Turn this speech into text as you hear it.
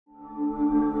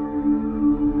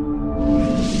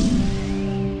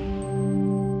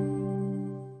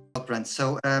Brent.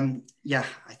 So yeah,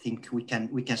 I think we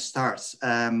can start.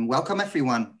 Welcome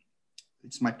everyone.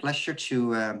 It's my pleasure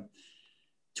to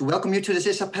welcome you to this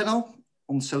ISSA panel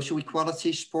on social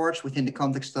equality, sports within the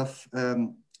context of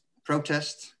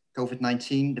protest,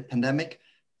 COVID-19, the pandemic.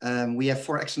 We have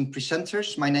 4 excellent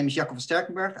presenters. My name is Jacob van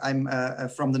Sterkenberg. I'm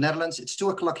from the Netherlands. It's 2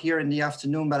 o'clock here in the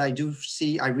afternoon, but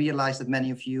I realize that many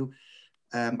of you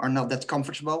are not that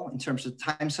comfortable in terms of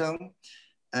time zone.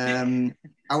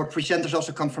 Our presenters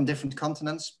also come from different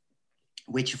continents,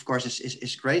 which of course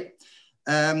is great.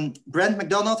 Brent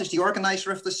McDonald is the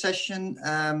organizer of the session,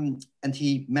 and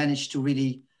he managed to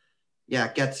really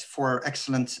get 4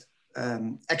 excellent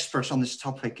experts on this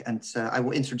topic, and I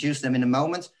will introduce them in a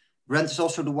moment. Brent is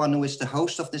also the one who is the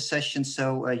host of this session,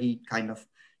 so he kind of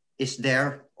is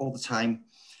there all the time,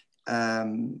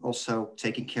 also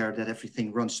taking care that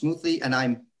everything runs smoothly, and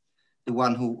I'm the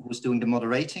one who's doing the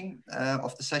moderating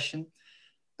of the session.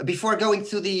 Before going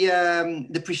to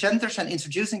the presenters and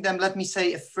introducing them, let me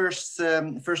say first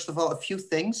of all a few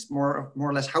things, more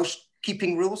or less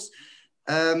housekeeping rules.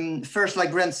 First,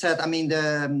 like Brent said, I mean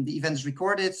the event is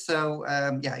recorded, so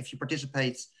yeah, if you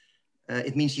participate,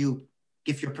 it means you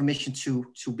give your permission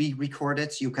to be recorded.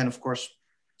 You can of course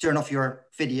turn off your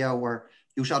video or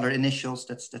use other initials.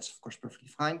 That's of course perfectly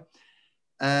fine.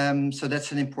 So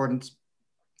that's an important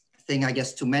thing, I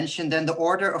guess, to mention. Then the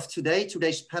order of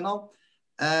today's panel.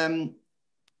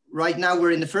 Right now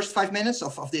we're in the first 5 minutes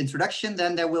of the introduction.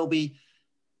 Then there will be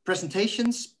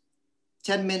presentations,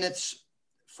 10 minutes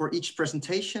for each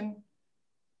presentation.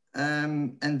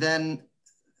 And then,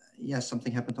 yeah,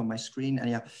 something happened on my screen.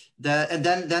 And yeah,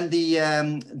 then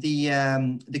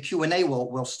the Q&A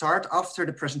will start after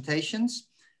the presentations.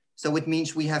 So it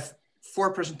means we have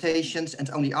 4 presentations, and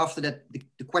only after that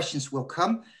the questions will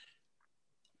come.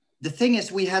 The thing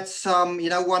is, we had some,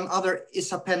 one other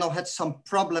ISSA panel had some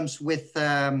problems with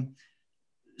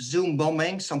Zoom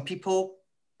bombing, some people,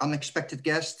 unexpected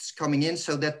guests coming in.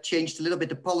 So that changed a little bit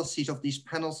the policies of these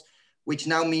panels, which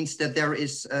now means that there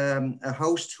is a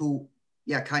host who,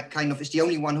 kind of is the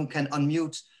only one who can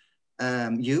unmute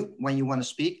you when you want to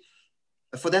speak.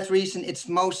 For that reason, it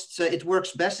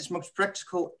works best, it's most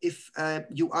practical if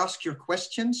you ask your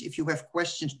questions. If you have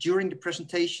questions during the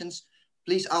presentations,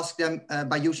 please ask them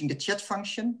by using the chat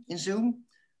function in Zoom,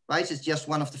 right? It's just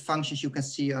one of the functions you can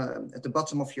see at the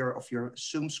bottom of your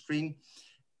Zoom screen.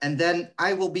 And then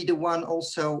I will be the one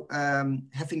also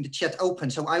having the chat open.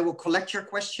 So I will collect your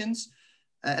questions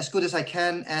as good as I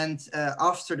can. And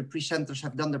after the presenters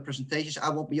have done their presentations, I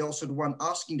will be also the one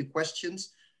asking the questions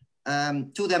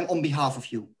to them on behalf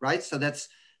of you, right? So that's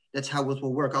how it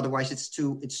will work. Otherwise, it's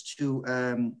too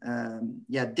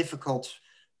difficult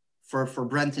for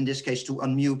Brent in this case to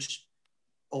unmute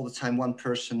all the time one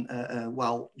person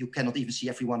while you cannot even see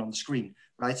everyone on the screen,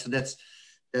 right? So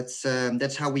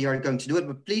that's how we are going to do it.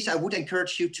 But please, I would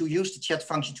encourage you to use the chat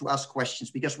function to ask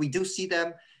questions, because we do see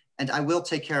them, and I will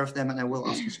take care of them, and I will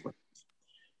ask these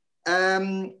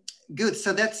questions. Good.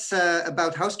 So that's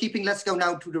about housekeeping. Let's go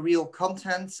now to the real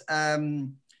content.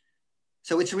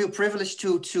 So it's a real privilege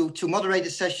to moderate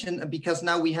the session, because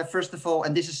now we have, first of all,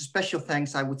 and this is a special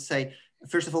thanks, I would say.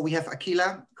 First of all, we have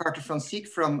Aquila Carter-Francique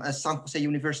from San Jose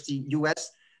University, US.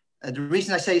 The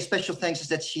reason I say special thanks is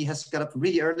that she has got up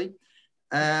really early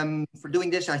for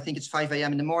doing this. I think it's 5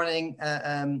 a.m. in the morning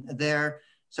there.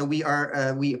 So we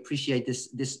appreciate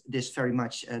this very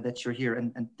much, that you're here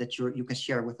and that you can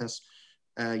share with us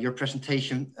your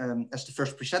presentation as the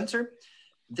first presenter.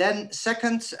 Then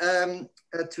second,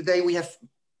 today we have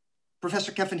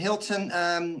Professor Kevin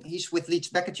Hilton. He's with Leeds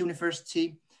Beckett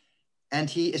University. And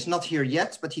he is not here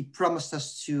yet, but he promised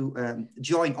us to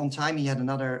join on time. He had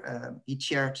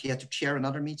he had to chair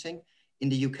another meeting in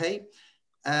the UK.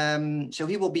 So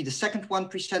he will be the second one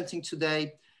presenting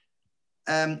today.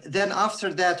 Then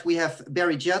after that, we have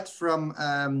Barry Judd from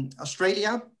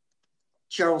Australia,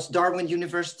 Charles Darwin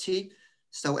University.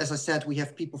 So as I said, we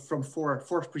have people from four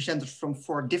presenters from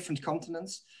 4 different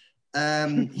continents.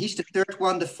 He's the third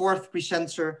one. The 4th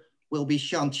presenter will be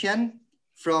Sean Chen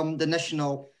from the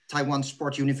National Taiwan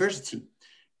Sport University.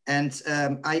 And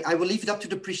I will leave it up to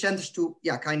the presenters to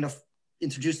kind of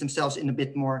introduce themselves in a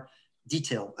bit more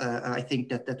detail. I think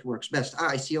that works best.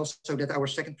 I see also that our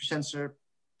second presenter,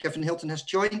 Kevin Hilton, has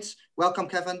joined. Welcome,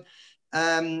 Kevin.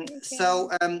 So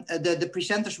the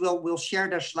presenters will share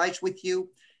their slides with you,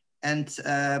 and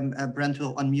Brent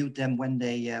will unmute them when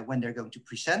they're going to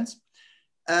present.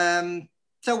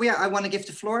 So yeah, I want to give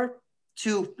the floor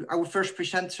to our first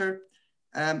presenter.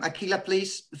 Aquila,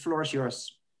 please, the floor is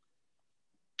yours.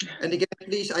 And again,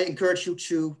 please, I encourage you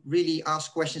to really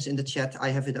ask questions in the chat. I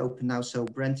have it open now, so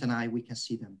Brent and we can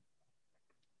see them.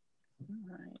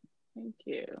 All right. Thank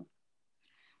you.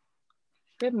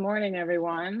 Good morning,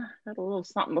 everyone. Got a little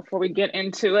something before we get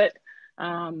into it.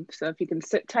 So if you can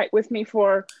sit tight with me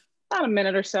for about a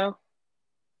minute or so.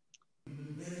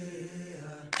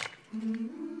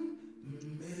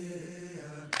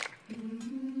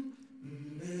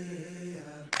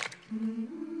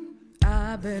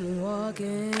 I've been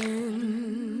walking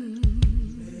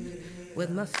with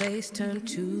my face turned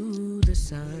to the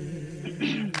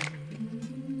sun.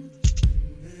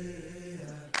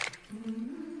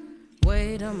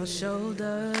 Weight on my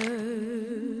shoulders.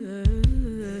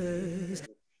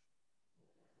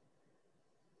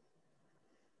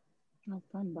 Oh,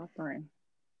 fun buffering.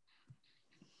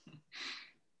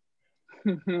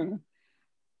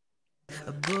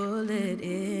 A bullet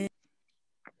in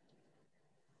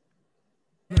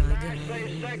I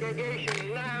say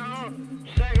segregation now,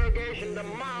 segregation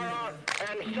tomorrow,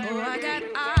 and segregation. oh, I got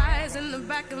eyes in the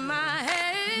back of my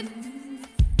head,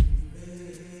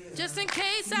 just in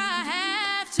case I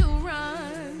have to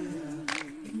run.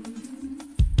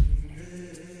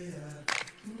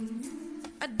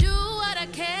 I do what I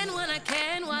can when I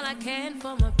can, while I can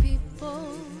for my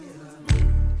people.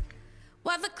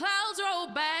 While the clouds roll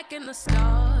back and the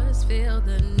stars fill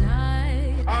the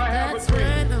night, that's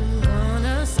when I'm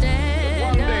gonna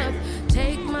stand up,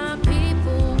 take my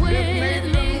people with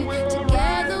me.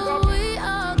 Together we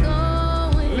are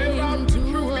going to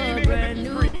a brand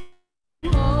new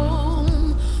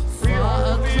home,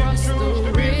 far across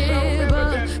the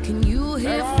river. Can you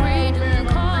hear freedom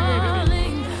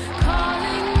calling,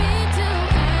 calling me to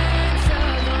answer?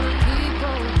 Gonna keep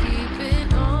on keeping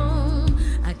on.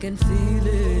 I can feel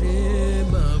it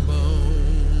in my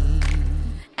bones,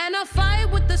 and I'll fight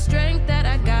with the strength that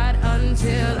I got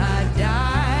until I die.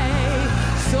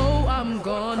 So I'm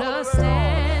gonna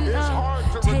stand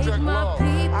up, take my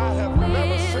people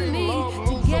with me.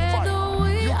 Together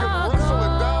we are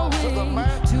going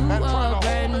to a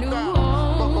brand new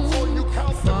home,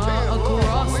 far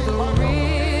across the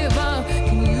river.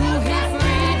 Can you hear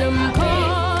freedom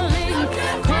calling,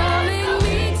 calling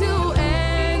me to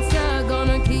answer?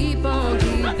 Gonna keep on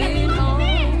keeping on.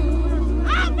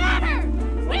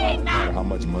 No matter how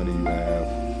much money you have,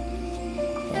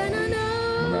 And I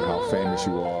no matter how famous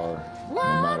you are, no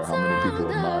matter how many people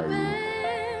admire you,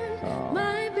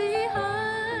 might be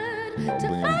hard you know, to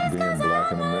being face 'cause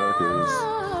black in I'm America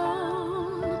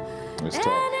alone, is and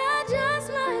tough. I just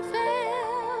might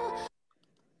fail.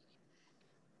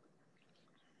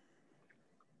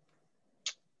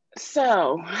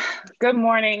 So, good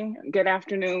morning, good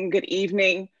afternoon, good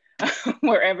evening,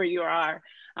 wherever you are.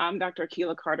 I'm Dr.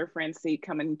 Akilah Carter-Francie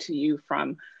coming to you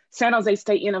from San Jose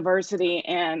State University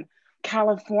in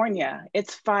California.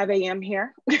 It's 5 a.m.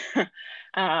 here,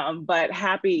 but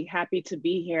happy to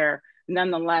be here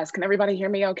nonetheless. Can everybody hear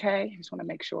me okay? I just want to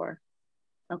make sure.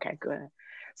 Okay, good.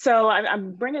 So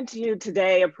I'm bringing to you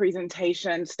today a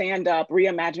presentation, Stand Up,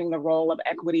 Reimagining the Role of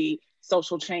Equity,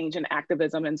 Social Change, and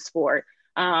Activism in Sport.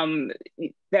 Got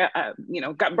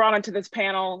brought into this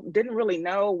panel, didn't really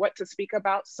know what to speak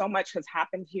about. So much has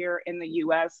happened here in the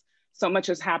US. So much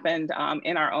has happened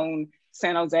in our own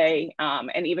San Jose,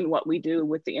 and even what we do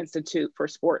with the Institute for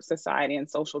Sport, Society, and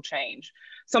Social Change.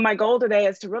 So my goal today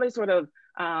is to really sort of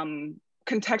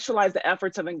contextualize the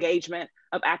efforts of engagement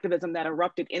of activism that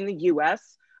erupted in the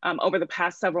US over the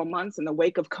past several months in the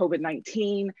wake of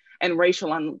COVID-19 and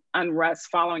racial unrest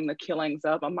following the killings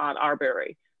of Ahmaud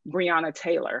Arbery, Breonna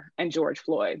Taylor, and George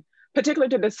Floyd, particularly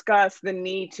to discuss the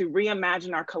need to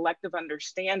reimagine our collective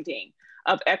understanding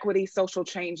of equity, social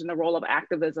change, and the role of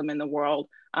activism in the world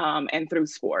and through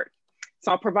sport.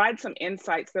 So I'll provide some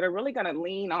insights that are really going to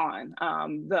lean on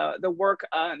the work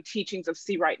and teachings of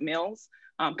C. Wright Mills,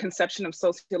 conception of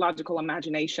sociological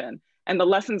imagination, and the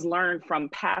lessons learned from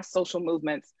past social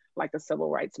movements like the civil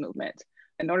rights movement.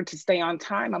 In order to stay on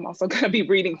time, I'm also going to be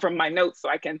reading from my notes so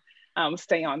I can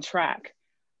stay on track.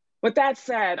 With that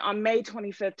said, on May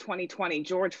 25th, 2020,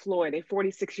 George Floyd, a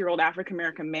 46-year-old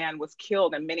African-American man, was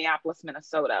killed in Minneapolis,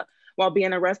 Minnesota, while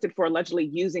being arrested for allegedly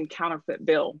using counterfeit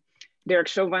bill. Derek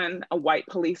Chauvin, a white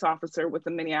police officer with the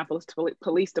Minneapolis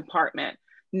Police Department,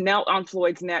 knelt on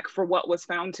Floyd's neck for what was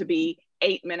found to be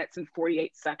 8 minutes and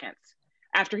 48 seconds,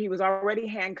 after he was already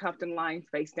handcuffed and lying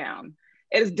face down.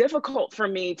 It is difficult for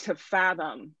me to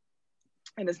fathom,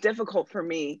 and it's difficult for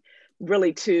me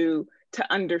really to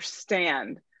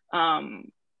understand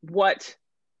what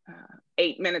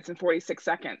 8 minutes and 46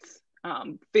 seconds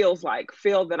feels like.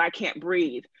 Feel that I can't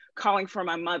breathe, calling for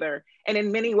my mother, and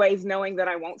in many ways knowing that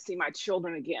I won't see my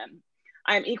children again.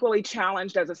 I am equally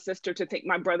challenged as a sister to think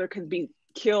my brother could be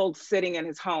killed sitting in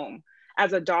his home.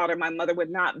 As a daughter, my mother would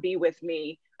not be with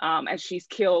me as she's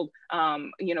killed,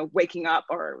 waking up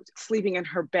or sleeping in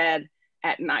her bed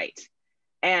at night.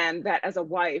 And that as a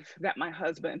wife, that my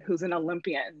husband, who's an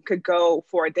Olympian, could go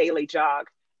for a daily jog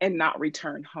and not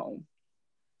return home.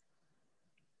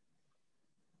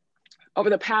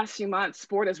 Over the past few months,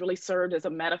 sport has really served as a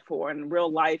metaphor and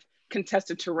real life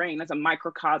contested terrain as a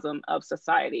microcosm of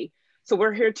society. So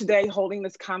we're here today holding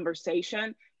this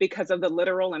conversation because of the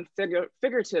literal and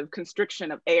figurative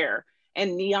constriction of air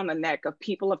and knee on the neck of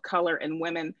people of color and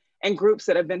women and groups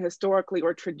that have been historically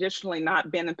or traditionally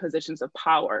not been in positions of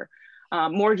power.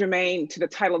 More germane to the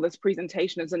title of this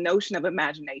presentation is the notion of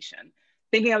imagination.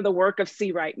 Thinking of the work of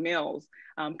C. Wright Mills'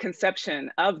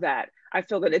 conception of that, I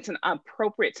feel that it's an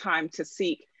appropriate time to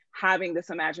seek having this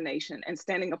imagination and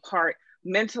standing apart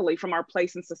mentally from our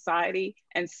place in society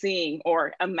and seeing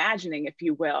or imagining, if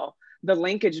you will, the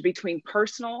linkage between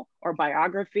personal or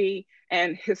biography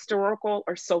and historical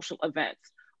or social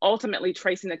events, ultimately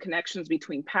tracing the connections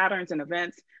between patterns and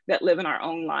events that live in our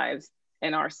own lives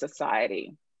and our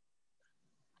society.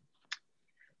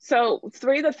 So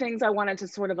three of the things I wanted to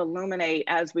sort of illuminate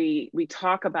as we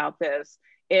talk about this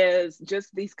is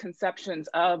just these conceptions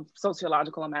of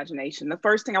sociological imagination. The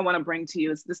first thing I want to bring to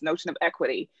you is this notion of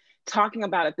equity, talking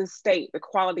about at this state, the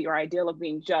quality or ideal of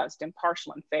being just,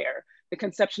 impartial, and fair. The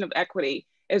conception of equity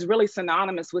is really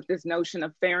synonymous with this notion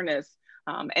of fairness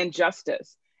and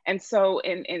justice. And so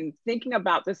in thinking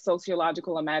about this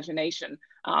sociological imagination,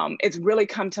 it's really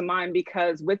come to mind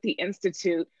because with the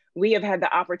Institute, we have had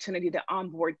the opportunity to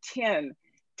onboard 10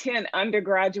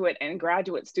 undergraduate and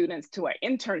graduate students to our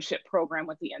internship program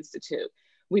with the Institute.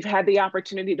 We've had the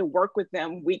opportunity to work with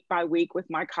them week by week with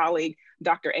my colleague,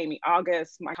 Dr. Amy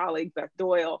August, my colleague, Beth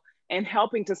Doyle, and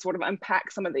helping to sort of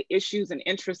unpack some of the issues and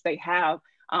interests they have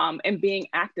in being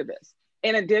activists.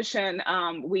 In addition,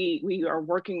 we are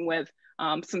working with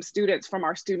some students from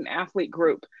our student athlete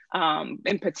group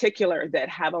in particular that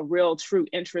have a real true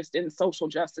interest in social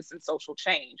justice and social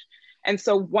change. And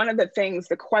so one of the things,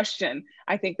 the question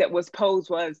I think that was posed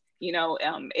was,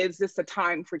 is this a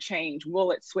time for change?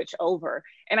 Will it switch over?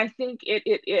 And I think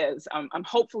it is.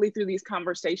 Hopefully through these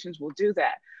conversations we'll do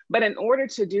that. But in order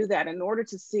to do that, in order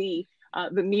to see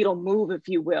the needle move, if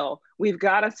you will, we've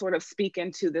got to sort of speak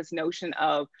into this notion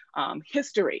of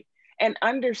history and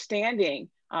understanding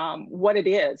what it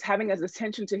is. Having as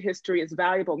attention to history is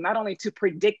valuable, not only to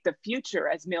predict the future,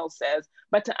 as Mills says,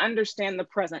 but to understand the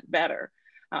present better.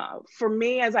 For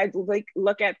me, as I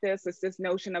look at this, it's this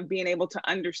notion of being able to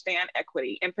understand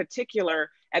equity, in particular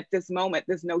at this moment,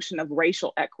 this notion of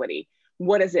racial equity.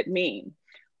 What does it mean?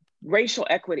 Racial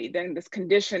equity, then this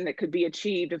condition that could be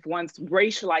achieved if one's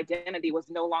racial identity was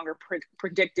no longer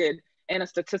predicted in a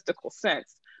statistical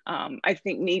sense, I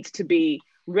think needs to be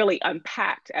really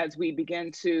unpacked as we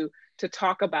begin to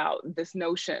talk about this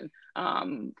notion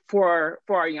for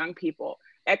our young people.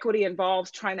 Equity involves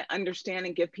trying to understand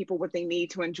and give people what they need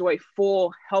to enjoy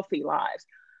full, healthy lives.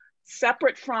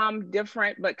 Separate from,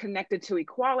 different, but connected to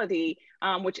equality,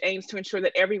 which aims to ensure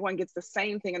that everyone gets the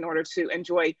same thing in order to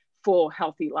enjoy full,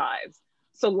 healthy lives.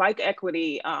 So like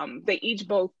equity, they each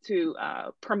both to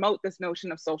promote this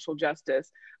notion of social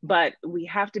justice, but we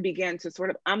have to begin to sort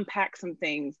of unpack some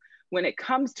things when it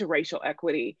comes to racial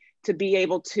equity to be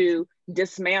able to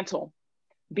dismantle,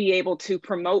 be able to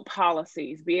promote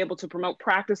policies, be able to promote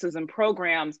practices and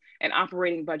programs and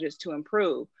operating budgets to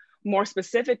improve. More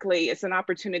specifically, it's an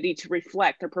opportunity to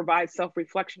reflect or provide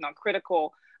self-reflection on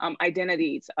critical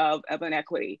identities of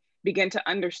inequity, begin to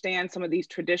understand some of these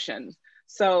traditions.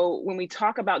 So when we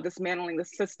talk about dismantling the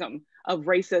system of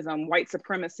racism, white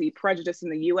supremacy, prejudice in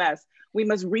the US, we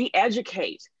must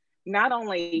re-educate, not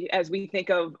only as we think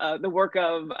of the work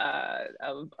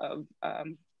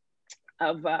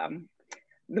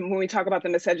when we talk about the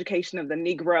miseducation of the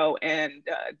Negro and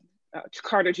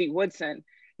Carter G. Woodson,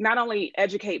 not only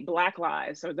educate Black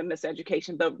lives or the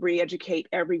miseducation, but re-educate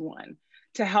everyone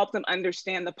to help them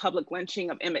understand the public lynching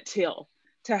of Emmett Till,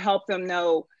 to help them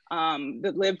know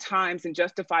the lived times and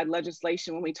justified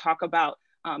legislation when we talk about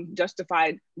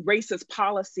justified racist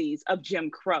policies of Jim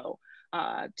Crow,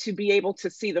 to be able to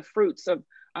see the fruits of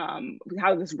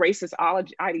how this racist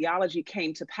ideology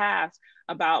came to pass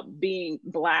about being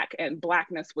Black and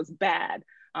Blackness was bad.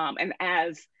 And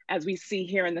as we see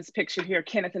here in this picture here,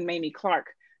 Kenneth and Mamie Clark,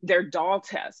 their doll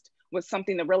test was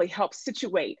something that really helped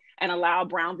situate and allow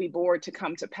Brown v. Board to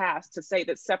come to pass to say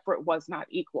that separate was not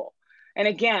equal. And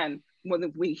again,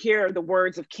 when we hear the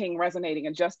words of King resonating,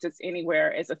 and justice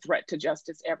anywhere is a threat to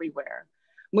justice everywhere.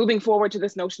 Moving forward to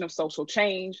this notion of social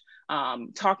change,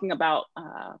 talking about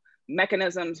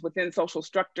mechanisms within social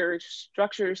structures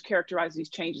characterize these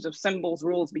changes of symbols,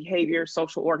 rules, behavior,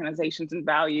 social organizations, and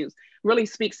values, really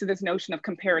speaks to this notion of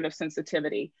comparative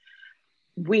sensitivity.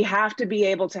 We have to be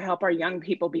able to help our young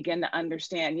people begin to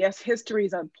understand, yes, history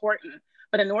is important,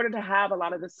 but in order to have a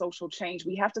lot of this social change,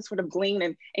 we have to sort of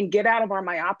glean and get out of our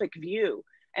myopic view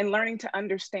and learning to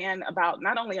understand about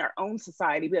not only our own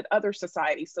society, but other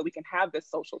societies so we can have this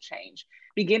social change,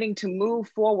 beginning to move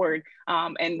forward.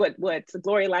 And what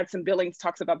Gloria Ladson-Billings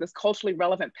talks about, this culturally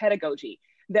relevant pedagogy,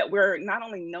 that we're not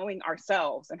only knowing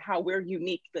ourselves and how we're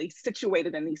uniquely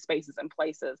situated in these spaces and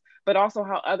places, but also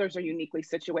how others are uniquely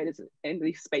situated in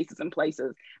these spaces and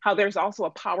places, how there's also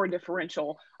a power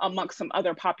differential amongst some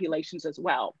other populations as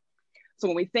well. So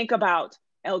when we think about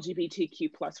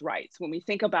LGBTQ plus rights, when we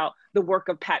think about the work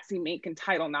of Patsy Mink in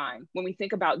Title IX, when we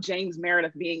think about James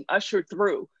Meredith being ushered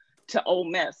through to Ole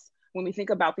Miss, when we think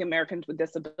about the Americans with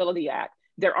Disability Act,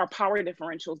 there are power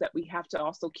differentials that we have to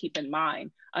also keep in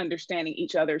mind, understanding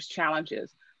each other's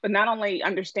challenges, but not only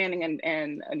understanding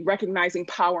and recognizing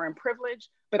power and privilege,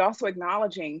 but also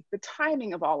acknowledging the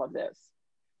timing of all of this.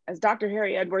 As Dr.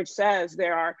 Harry Edwards says,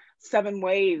 there are 7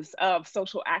 waves of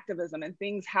social activism, and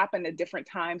things happen at different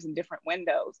times and different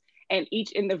windows. And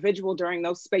each individual during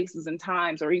those spaces and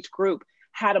times, or each group,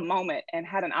 had a moment and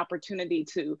had an opportunity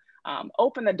to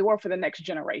open the door for the next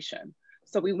generation.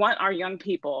 So we want our young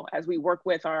people, as we work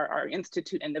with our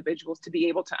institute individuals, to be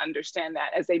able to understand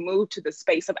that as they move to the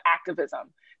space of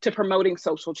activism, to promoting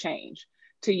social change,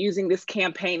 to using this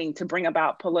campaigning to bring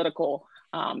about political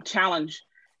challenge.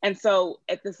 And so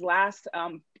at this last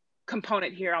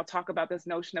component here, I'll talk about this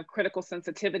notion of critical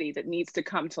sensitivity that needs to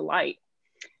come to light.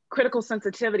 Critical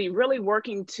sensitivity, really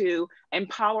working to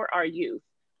empower our youth,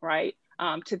 right?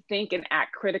 To think and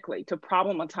act critically, to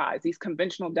problematize these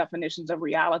conventional definitions of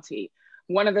reality.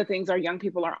 One of the things our young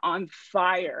people are on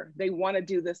fire. They want to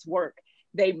do this work.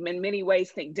 They, in many ways,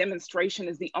 think demonstration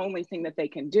is the only thing that they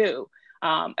can do.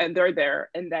 And they're there,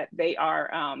 and that they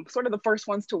are sort of the first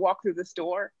ones to walk through this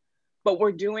door. But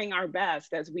we're doing our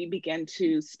best as we begin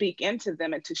to speak into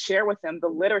them and to share with them the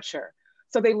literature.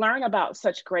 So they learn about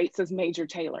such greats as Major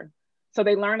Taylor. So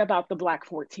they learn about the Black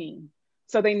 14.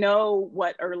 So they know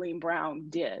what Earlene Brown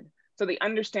did. So they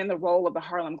understand the role of the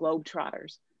Harlem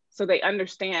Globetrotters. So they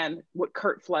understand what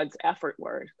Curt Flood's effort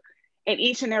were. And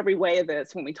each and every way of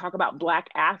this, when we talk about Black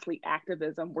athlete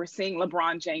activism, we're seeing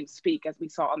LeBron James speak, as we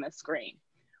saw on the screen.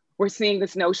 We're seeing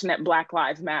this notion that Black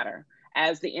Lives Matter,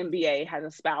 as the NBA has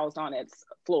espoused on its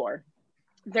floor.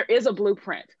 There is a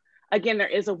blueprint. Again, there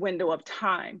is a window of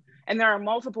time, and there are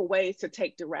multiple ways to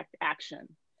take direct action.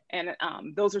 And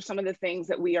those are some of the things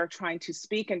that we are trying to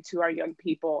speak into our young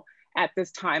people at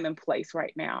this time and place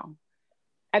right now.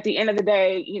 At the end of the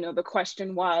day, the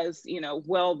question was,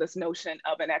 well, this notion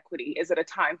of inequity, is it a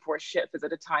time for a shift? Is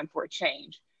it a time for a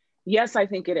change? Yes, I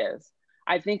think it is.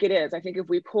 I think it is. I think if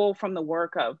we pull from the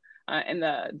work of and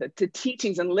the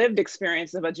teachings and lived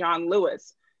experience of a John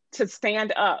Lewis, to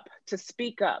stand up, to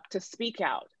speak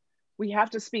out, we have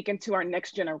to speak into our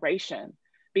next generation,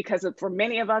 because for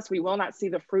many of us, we will not see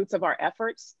the fruits of our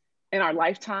efforts in our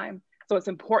lifetime. So it's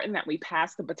important that we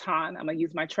pass the baton, I'm gonna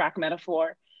use my track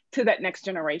metaphor, to that next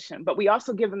generation, but we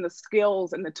also give them the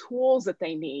skills and the tools that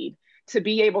they need to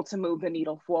be able to move the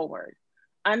needle forward.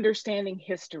 Understanding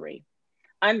history,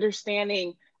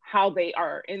 understanding how they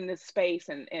are in this space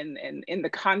and in the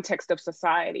context of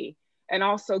society, and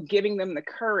also giving them the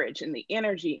courage and the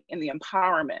energy and the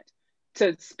empowerment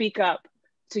to speak up,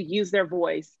 to use their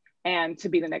voice, and to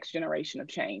be the next generation of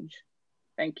change.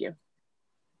 Thank you.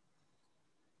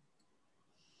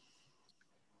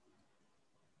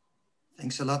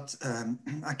 Thanks a lot,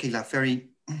 Akila. Very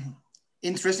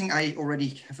interesting. I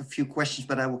already have a few questions,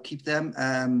 but I will keep them.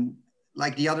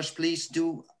 Like the others, please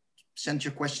do send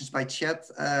your questions by chat.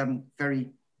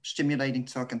 Very stimulating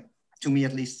talking to me,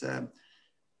 at least.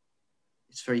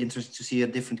 It's very interesting to see a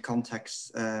different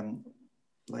context,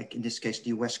 like in this case, the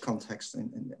US context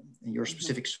and your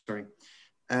specific story.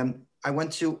 I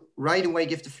want to right away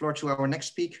give the floor to our next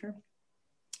speaker,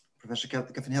 Professor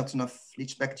Kevin Hilton of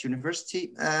Leeds Beckett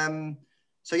University.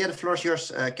 So yeah, the floor is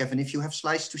yours, Kevin. If you have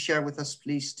slides to share with us,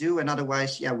 please do. And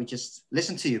otherwise, yeah, we just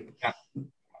listen to you. Yeah.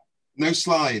 No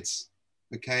slides,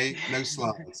 okay? No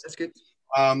slides. That's good.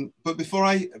 But before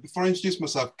I introduce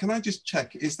myself, can I just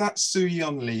check, is that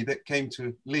Soo-Yeon Lee that came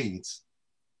to Leeds?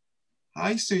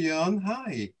 Hi, Soo-Yeon,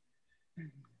 hi.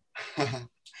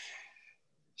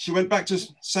 She went back to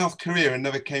South Korea and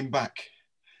never came back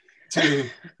to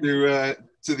the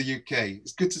UK.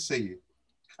 It's good to see you.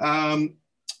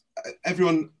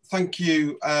 Everyone, thank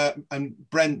you. And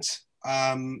Brent,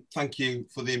 thank you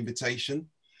for the invitation.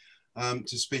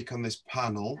 to speak on this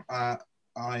panel.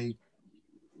 I'm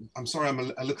sorry I'm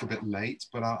a little bit late,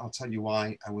 but I'll tell you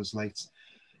why I was late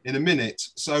in a minute.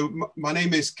 So my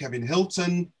name is Kevin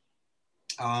Hilton.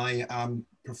 I am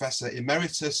Professor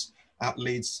Emeritus at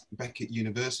Leeds Beckett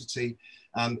University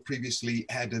and previously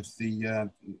head of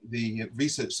the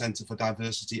Research Centre for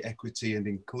Diversity, Equity and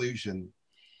Inclusion.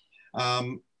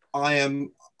 I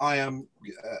am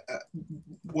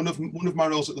one of my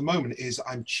roles at the moment is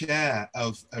I'm chair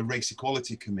of a race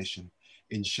equality commission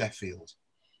in Sheffield,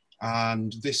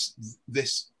 and this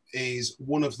is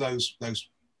one of those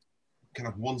kind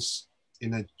of once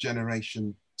in a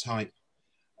generation type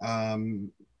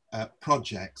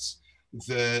projects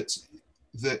that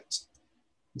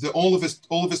all of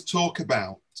us talk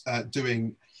about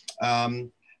doing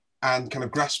and kind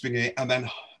of grasping it, and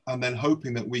then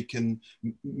hoping that we can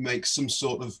make some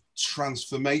sort of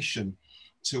transformation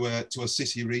to a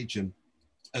city region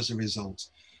as a result.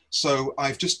 So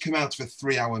I've just come out of a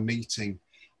 3-hour meeting,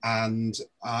 and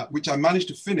which I managed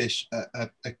to finish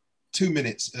 2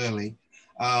 minutes early,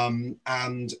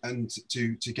 and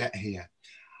to get here.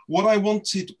 What I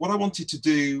wanted to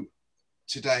do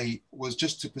today was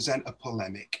just to present a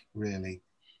polemic, really,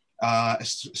 a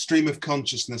stream of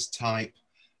consciousness type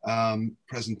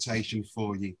presentation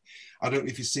for you. I don't know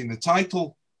if you've seen the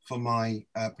title for my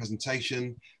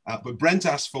presentation, but Brent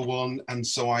asked for one, and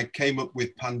so I came up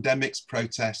with pandemics,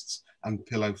 protests and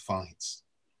pillow fights,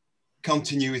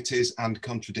 continuities and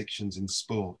contradictions in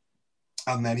sport.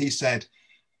 And then he said,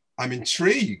 I'm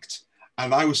intrigued,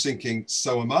 and I was thinking,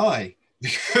 so am I,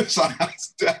 because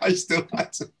I still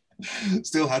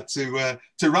had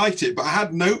to write it, but I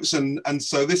had notes, and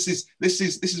so this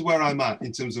is where I'm at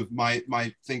in terms of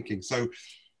my thinking. So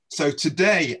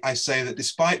today I say that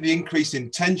despite the increase in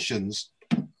tensions,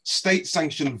 the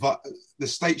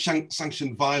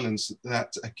state-sanctioned violence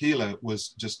that Akila was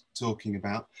just talking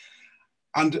about,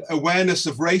 and awareness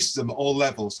of racism at all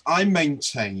levels, I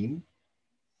maintain,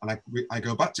 and I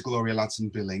go back to Gloria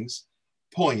Ladson-Billings'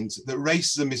 point, that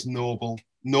racism is normal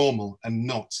and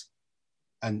not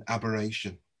an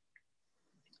aberration.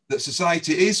 That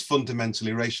society is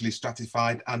fundamentally racially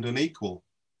stratified and unequal,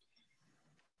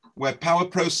 where power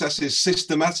processes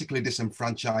systematically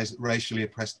disenfranchise racially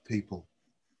oppressed people.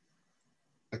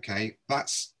 Okay,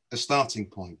 that's a starting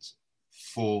point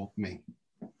for me.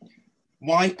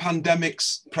 Why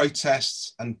pandemics,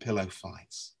 protests, and pillow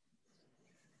fights?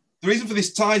 The reason for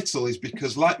this title is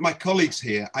because, like my colleagues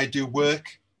here, I do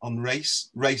work on race,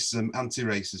 racism,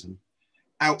 anti-racism,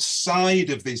 outside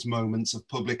of these moments of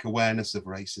public awareness of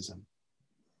racism.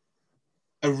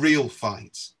 A real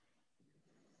fight.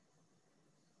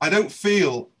 I don't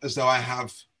feel as though I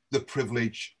have the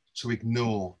privilege to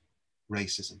ignore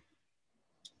racism.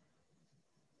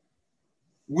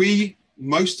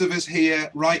 Most of us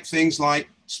here write things like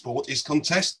sport is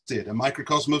contested, a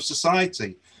microcosm of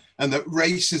society, and that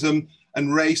racism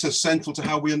and race are central to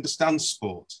how we understand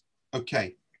sport.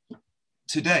 Okay,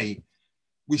 today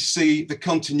we see the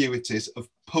continuities of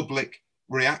public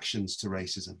reactions to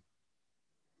racism.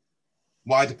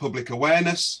 Wider public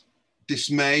awareness,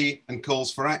 dismay and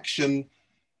calls for action,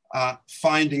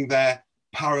 finding their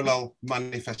parallel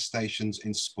manifestations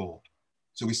in sport.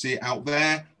 So we see it out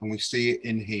there and we see it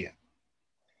in here.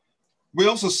 We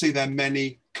also see there are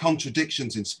many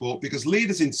contradictions in sport because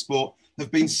leaders in sport have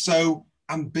been so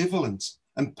ambivalent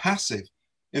and passive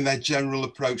in their general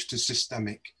approach to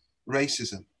systemic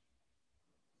racism.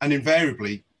 And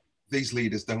invariably, these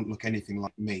leaders don't look anything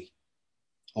like me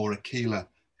or Akila,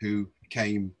 who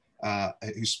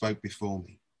spoke before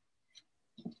me.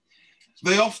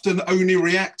 They often only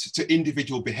react to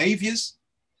individual behaviors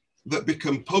that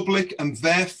become public and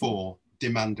therefore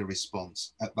demand a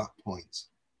response at that point,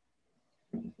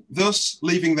 thus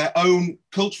leaving their own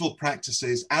cultural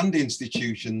practices and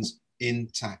institutions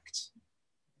intact.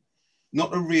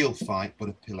 Not a real fight, but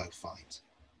a pillow fight.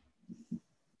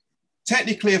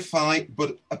 Technically a fight,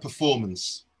 but a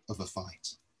performance of a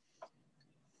fight.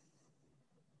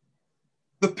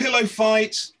 The pillow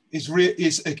fight is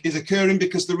occurring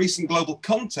because the recent global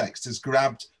context has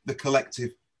grabbed the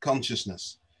collective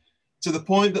consciousness to the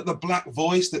point that the Black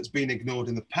voice that's been ignored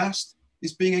in the past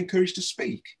is being encouraged to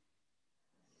speak.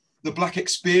 The Black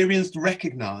experience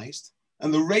recognised,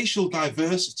 and the racial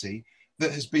diversity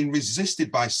that has been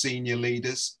resisted by senior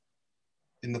leaders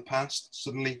in the past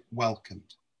suddenly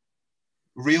welcomed.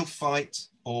 Real fight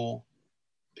or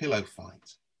pillow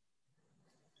fight?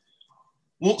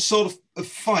 What sort of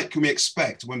fight can we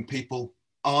expect when people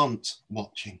aren't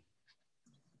watching?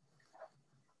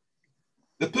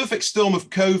 The perfect storm of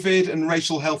COVID and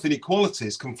racial health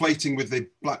inequalities conflating with the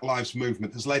Black Lives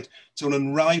Movement has led to an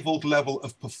unrivaled level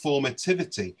of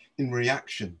performativity in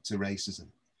reaction to racism.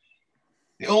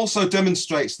 It also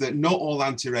demonstrates that not all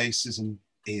anti-racism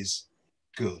is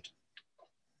good.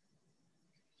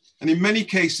 And in many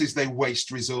cases, they waste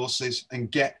resources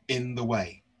and get in the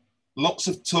way. Lots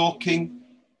of talking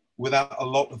without a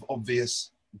lot of obvious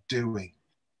doing.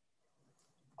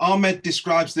 Ahmed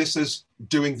describes this as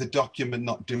doing the document,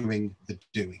 not doing the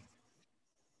doing.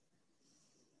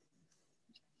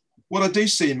 What I do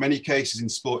see in many cases in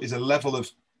sport is a level of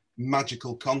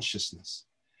magical consciousness,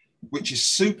 which is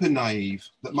super naive,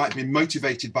 that might be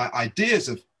motivated by ideas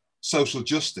of social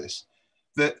justice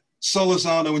that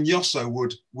Solorzano and Yosso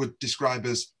would describe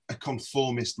as a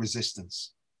conformist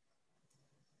resistance.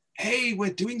 Hey,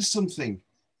 we're doing something,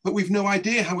 but we've no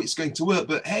idea how it's going to work,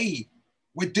 but hey,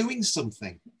 we're doing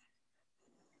something.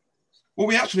 What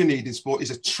we actually need in sport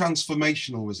is a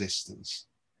transformational resistance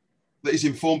that is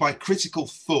informed by critical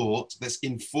thought, that's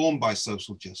informed by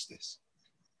social justice.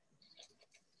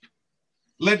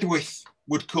 Ledwith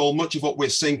would call much of what we're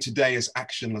seeing today as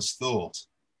actionless thought,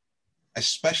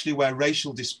 especially where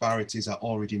racial disparities are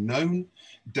already known,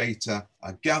 data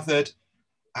are gathered,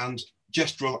 and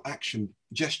gestural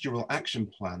action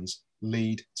plans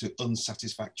lead to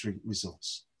unsatisfactory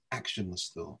results.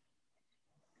 Actionless thought.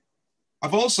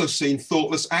 I've also seen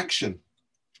thoughtless action,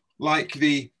 like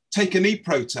the Take a Knee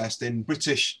protest in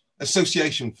British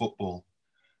association football.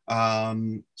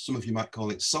 Some of you might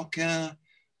call it soccer.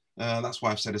 That's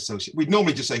why I've said associate. We'd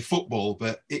normally just say football,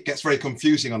 but it gets very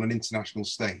confusing on an international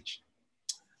stage.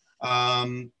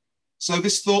 So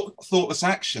this thoughtless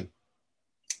action.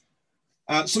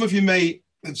 Some of you may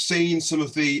have seen some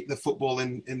of the football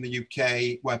in the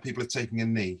UK where people are taking a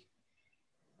knee.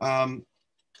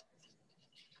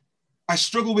 I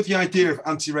struggle with the idea of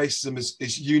anti-racism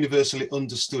as universally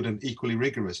understood and equally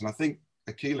rigorous. And I think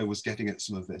Akila was getting at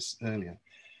some of this earlier.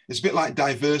 It's a bit like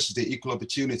diversity, equal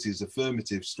opportunities,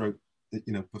 affirmative stroke,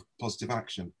 positive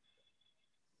action.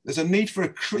 There's a need for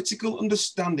a critical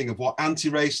understanding of what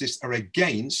anti-racists are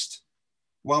against,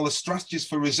 while the strategies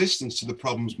for resistance to the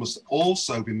problems must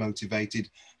also be motivated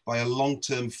by a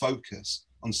long-term focus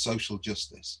on social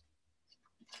justice.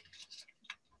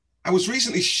 I was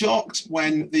recently shocked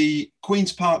when the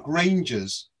Queen's Park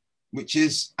Rangers, which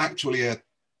is actually an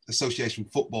association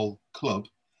football club,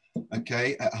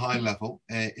 okay, at a high level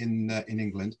in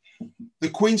England,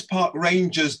 the Queen's Park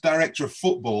Rangers director of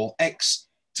football,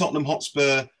 ex-Tottenham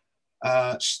Hotspur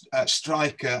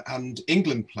striker and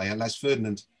England player, Les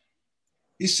Ferdinand,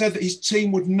 he said that his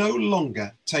team would no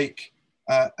longer take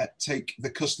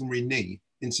the customary knee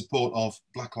in support of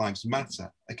Black Lives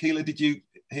Matter. Akila, did you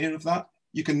hear of that?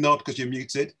 You can nod because you're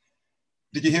muted.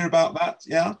 Did you hear about that?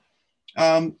 Yeah.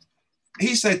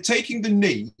 He said taking the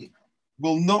knee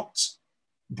will not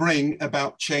bring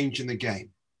about change in the game.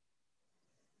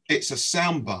 It's a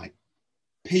soundbite,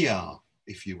 PR,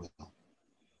 if you will.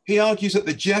 He argues that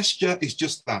the gesture is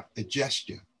just that, a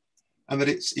gesture, and that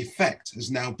its effect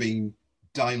has now been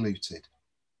diluted.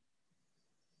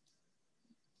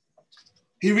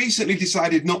 He recently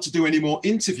decided not to do any more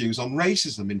interviews on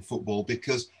racism in football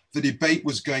because the debate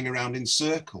was going around in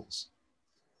circles.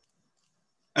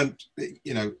 And,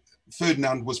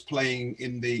 Ferdinand was playing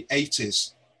in the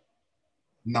 80s,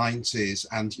 90s,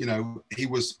 and, he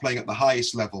was playing at the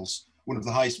highest levels, one of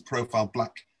the highest profile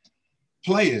Black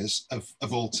players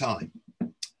of all time.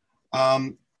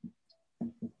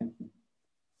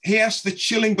 He asked the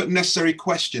chilling but necessary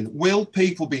question, will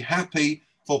people be happy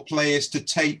for players to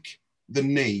take the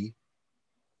knee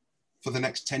for the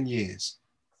next 10 years?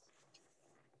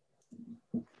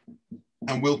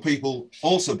 And will people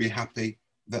also be happy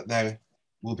that there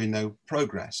will be no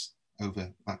progress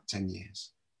over that 10 years?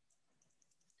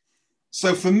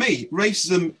 So for me,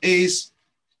 racism is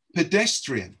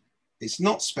pedestrian. It's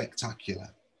not spectacular.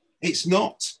 It's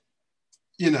not,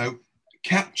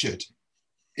 captured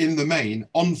in the main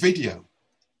on video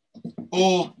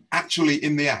or actually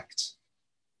in the act.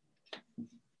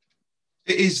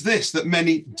 It is this that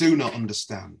many do not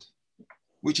understand,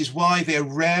 which is why they're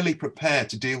rarely prepared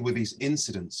to deal with these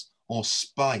incidents or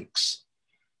spikes,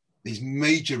 these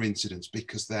major incidents,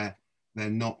 because they're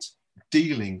not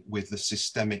dealing with the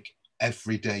systemic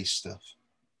everyday stuff.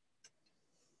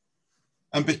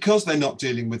 And because they're not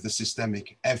dealing with the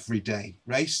systemic everyday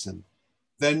racism,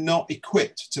 they're not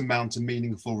equipped to mount a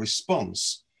meaningful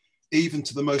response, even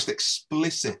to the most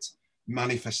explicit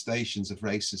manifestations of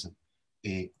racism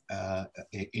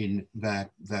in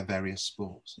their various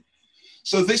sports.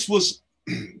 So this was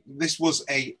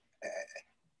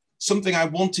something I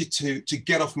wanted to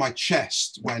get off my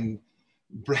chest when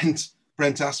Brent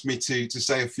asked me to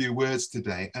say a few words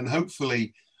today, and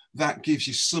hopefully that gives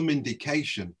you some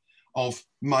indication of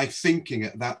my thinking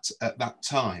at that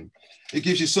time. It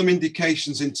gives you some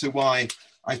indications into why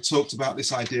I talked about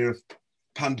this idea of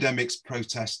pandemics,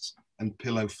 protests, and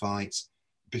pillow fights,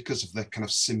 because of the kind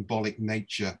of symbolic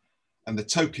nature and the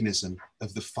tokenism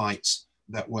of the fights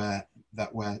that we're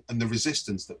and the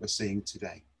resistance that we're seeing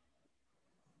today.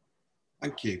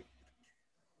 Thank you.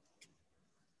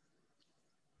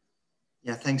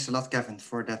 Yeah, thanks a lot, Gavin,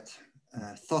 for that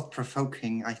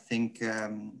thought-provoking, I think,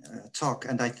 talk.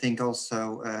 And I think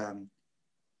also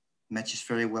matches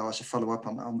very well as a follow-up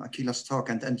on Akila's talk.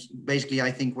 And basically,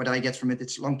 I think what I get from it,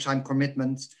 it's long-time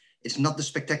commitment. It's not the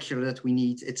spectacular that we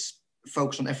need. It's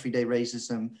focus on everyday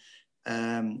racism.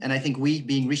 And I think we,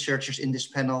 being researchers in this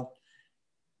panel,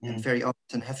 and very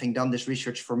often having done this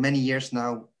research for many years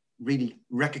now, really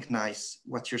recognize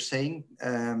what you're saying.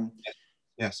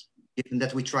 Yes. Given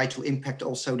that we try to impact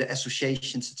also the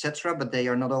associations, etc., but they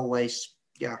are not always,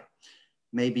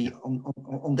 maybe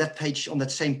on that page, on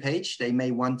that same page, they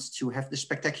may want to have the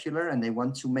spectacular and they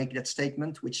want to make that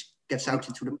statement, which gets out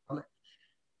into the public,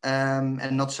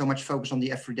 and not so much focus on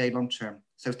the everyday long term.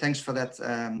 So thanks for that,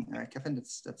 Kevin.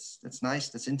 That's nice.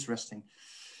 That's interesting.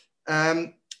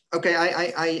 Okay,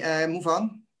 I move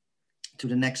on to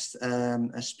the next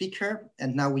speaker,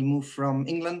 and now we move from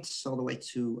England all the way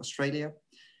to Australia.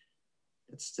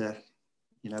 That's the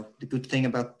good thing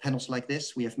about panels like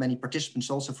this. We have many participants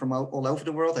also from all over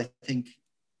the world. I think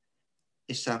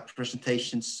ISSA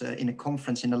presentations in a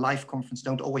conference, in a live conference,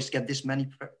 don't always get this many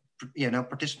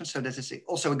participants. So that is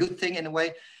also a good thing in a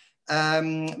way.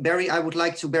 Barry Judd, I would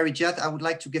like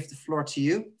to give the floor to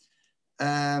you.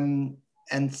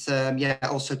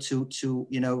 Also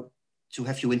to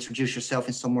have you introduce yourself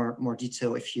in some more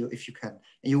detail if you can.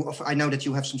 And I know that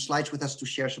you have some slides with us to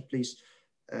share, so please,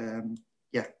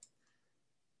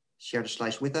 share the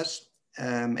slides with us.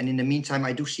 And in the meantime,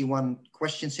 I do see one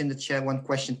questions in the chat. One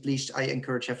question, please. I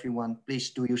encourage everyone, please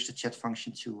do use the chat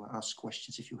function to ask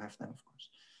questions if you have them, of course.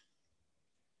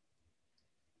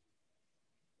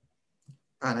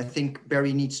 And I think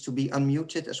Barry needs to be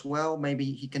unmuted as well. Maybe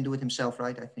he can do it himself,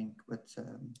 right? I think, but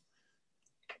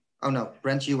oh no,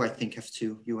 Brent, you I think have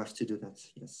to do that.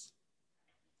 Yes.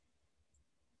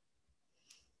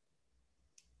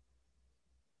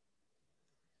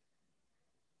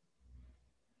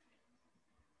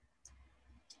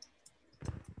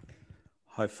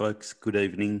 Hi folks, good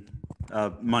evening.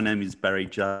 My name is Barry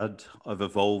Judd. I've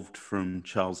evolved from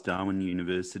Charles Darwin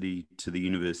University to the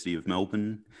University of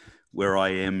Melbourne, where I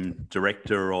am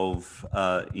Director of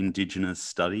Indigenous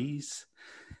Studies.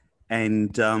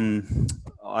 And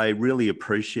I really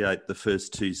appreciate the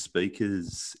first two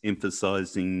speakers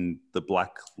emphasising the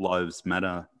Black Lives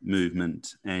Matter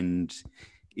movement and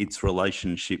its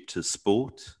relationship to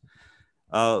sport.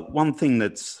 One thing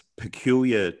that's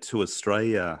peculiar to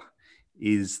Australia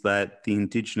is that the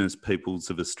Indigenous peoples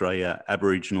of Australia,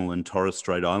 Aboriginal and Torres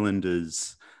Strait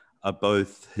Islanders, are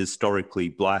both historically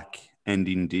Black and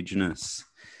Indigenous.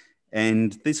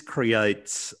 And this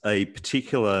creates a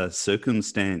particular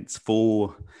circumstance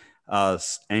for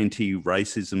us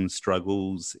anti-racism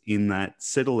struggles in that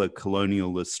settler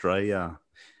colonial Australia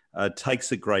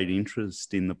takes a great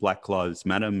interest in the Black Lives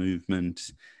Matter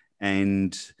movement,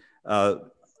 and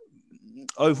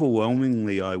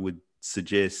overwhelmingly, I would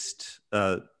suggest,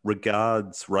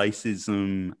 regards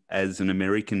racism as an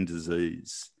American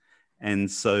disease.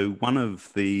 And so one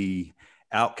of the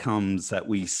outcomes that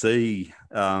we see,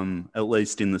 at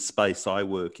least in the space I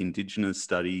work, Indigenous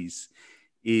studies,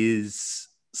 is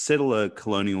settler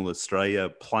colonial Australia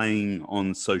playing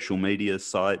on social media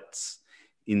sites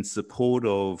in support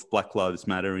of Black Lives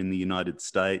Matter in the United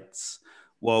States,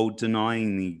 while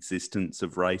denying the existence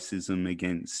of racism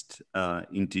against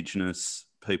Indigenous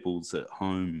peoples at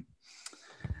home.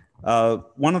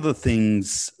 One of the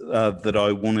things that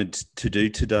I wanted to do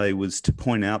today was to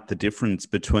point out the difference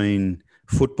between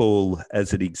football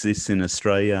as it exists in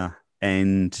Australia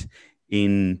and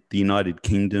in the United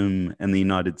Kingdom and the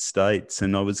United States.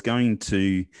 And I was going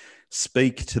to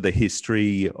speak to the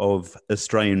history of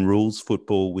Australian rules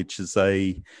football, which is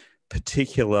a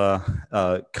particular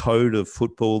code of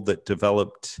football that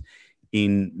developed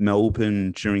in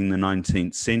Melbourne during the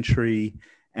 19th century,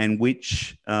 and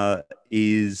which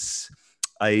is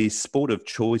a sport of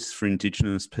choice for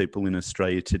Indigenous people in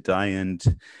Australia today. And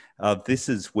this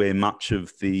is where much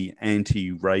of the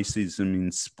anti-racism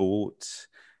in sport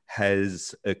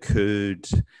has occurred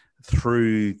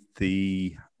through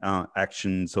the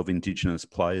actions of Indigenous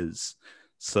players.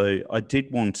 So I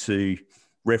did want to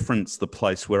reference the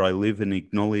place where I live and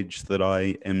acknowledge that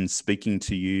I am speaking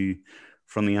to you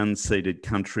from the unceded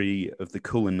country of the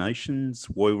Kulin Nations,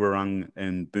 Woiwurrung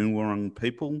and Boonwurrung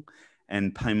people,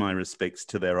 and pay my respects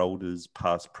to their elders,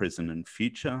 past, present and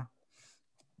future.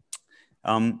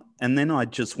 And then I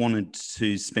just wanted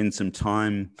to spend some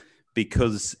time,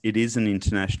 because it is an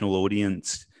international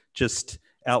audience, just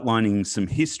outlining some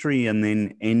history and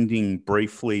then ending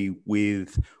briefly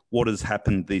with what has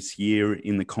happened this year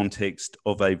in the context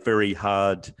of a very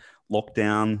hard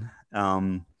lockdown,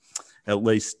 at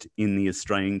least in the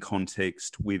Australian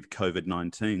context with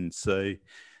COVID-19. So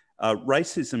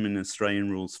racism in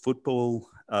Australian rules football,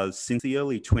 since the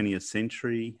early 20th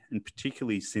century, and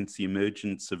particularly since the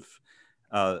emergence of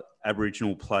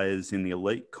Aboriginal players in the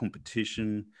elite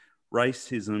competition,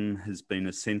 racism has been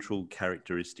a central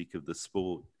characteristic of the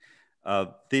sport.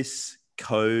 This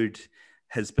code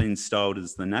has been styled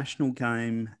as the national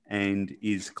game and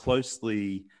is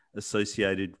closely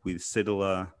associated with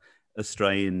settler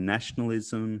Australian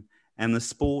nationalism, and the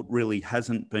sport really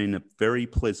hasn't been a very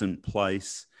pleasant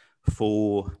place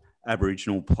for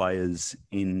Aboriginal players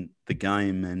in the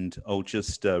game. And I'll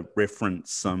just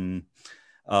reference some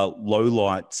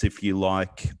lowlights, if you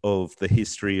like, of the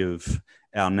history of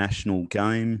our national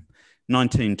game.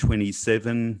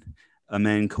 1927, a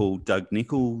man called Doug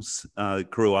Nichols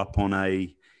grew up on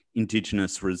a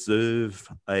Indigenous reserve,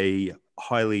 a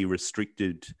highly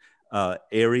restricted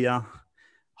area,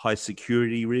 high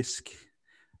security risk,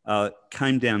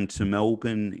 came down to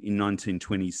Melbourne in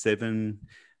 1927,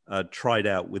 tried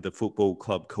out with a football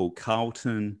club called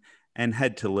Carlton, and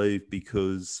had to leave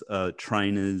because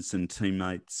trainers and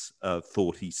teammates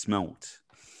thought he smelt.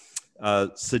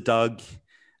 So Doug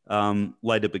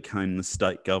later became the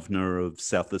state governor of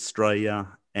South Australia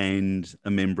and a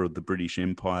member of the British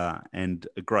Empire, and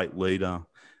a great leader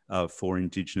for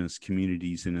Indigenous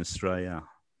communities in Australia.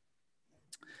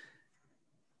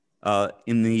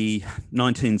 In the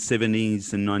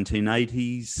 1970s and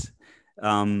 1980s,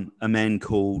 a man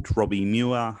called Robbie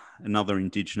Muir, another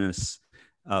Indigenous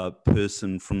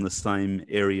person from the same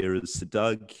area as Sir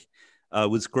Doug,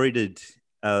 was greeted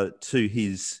to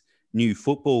his new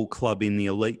football club in the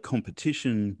elite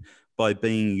competition by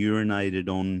being urinated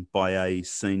on by a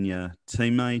senior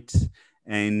teammate.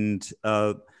 And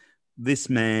this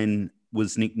man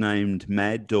was nicknamed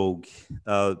Mad Dog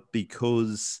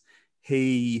because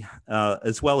he,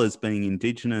 as well as being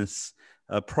Indigenous,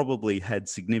 probably had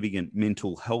significant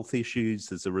mental health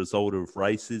issues as a result of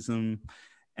racism,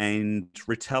 and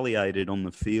retaliated on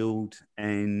the field,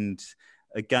 and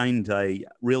gained a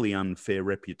really unfair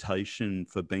reputation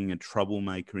for being a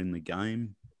troublemaker in the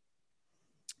game.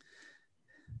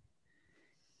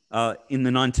 In the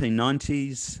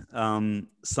 1990s,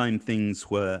 same things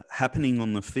were happening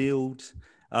on the field.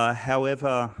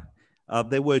 However,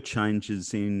 there were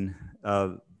changes in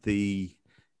the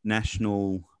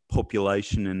national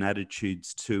population and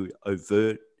attitudes to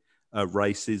overt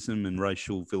racism and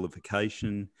racial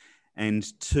vilification. And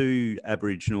two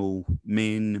Aboriginal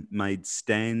men made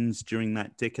stands during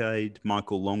that decade,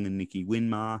 Michael Long and Nicky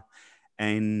Winmar,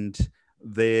 and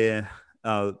their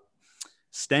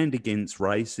stand against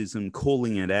racism,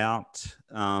 calling it out,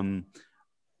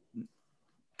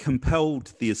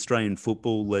 compelled the Australian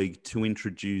Football League to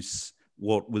introduce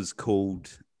what was called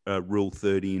Rule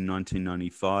 30 in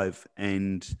 1995,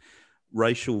 and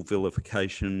racial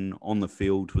vilification on the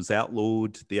field was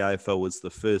outlawed. The AFL was the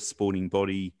first sporting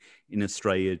body in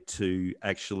Australia to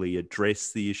actually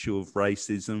address the issue of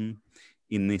racism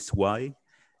in this way,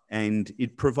 and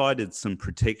it provided some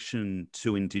protection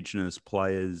to Indigenous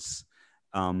players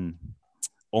on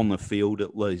the field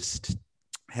at least.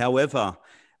 However,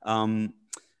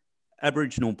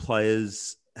 Aboriginal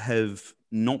players have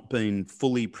not been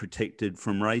fully protected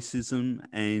from racism,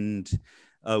 and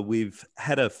we've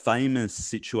had a famous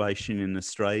situation in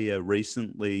Australia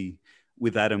recently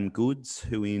with Adam Goodes,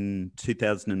 who in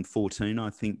 2014, I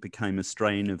think, became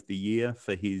Australian of the Year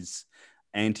for his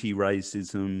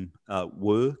anti-racism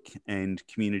work and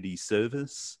community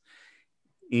service.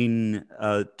 In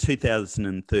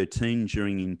 2013,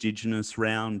 during Indigenous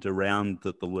Round, a round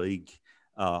that the league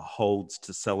holds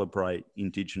to celebrate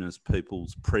Indigenous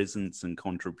people's presence and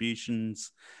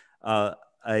contributions, a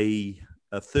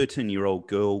 13-year-old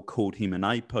girl called him an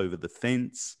ape over the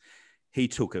fence. He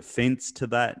took offence to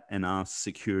that and asked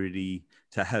security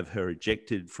to have her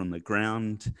ejected from the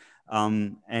ground.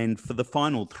 And for the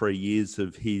final 3 years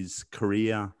of his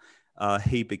career,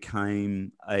 he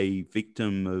became a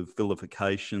victim of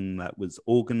vilification that was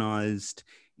organised.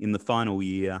 In the final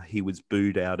year, he was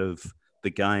booed out of the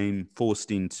game,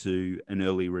 forced into an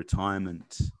early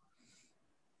retirement.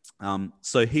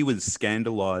 So he was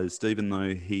scandalised, even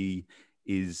though he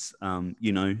is,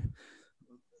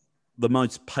 the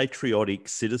most patriotic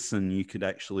citizen you could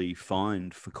actually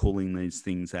find for calling these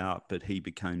things out, but he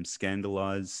became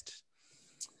scandalized.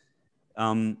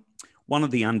 One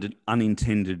of the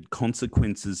unintended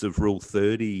consequences of Rule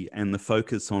 30 and the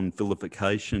focus on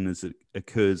vilification as it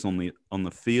occurs on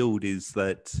the field is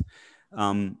that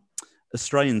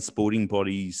Australian sporting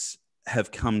bodies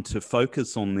have come to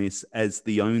focus on this as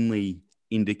the only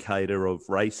indicator of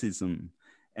racism,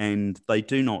 and they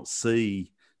do not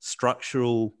see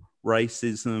structural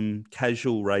racism,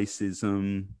 casual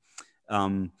racism,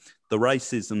 the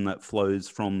racism that flows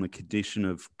from the condition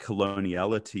of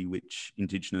coloniality which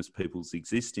Indigenous peoples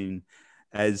exist in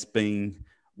as being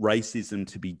racism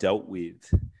to be dealt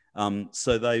with.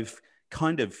 So they've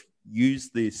kind of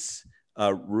used this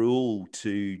rule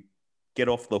to get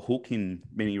off the hook in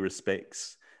many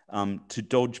respects, to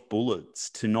dodge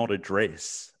bullets, to not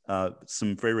address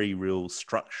some very real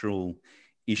structural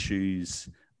issues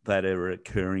that are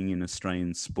occurring in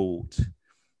Australian sport.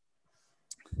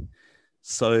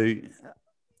 So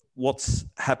what's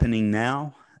happening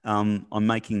now? I'm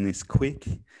making this quick.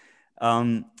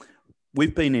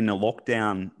 We've been in a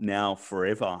lockdown now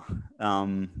forever.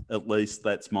 At least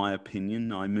that's my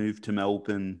opinion. I moved to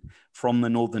Melbourne from the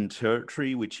Northern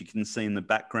Territory, which you can see in the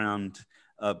background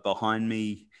behind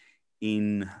me,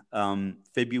 in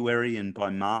February, and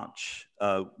by March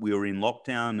we were in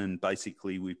lockdown, and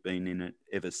basically we've been in it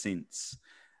ever since.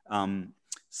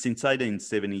 Since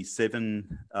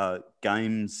 1877,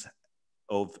 games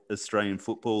of Australian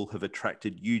football have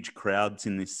attracted huge crowds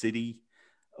in this city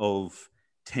of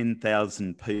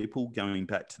 10,000 people going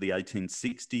back to the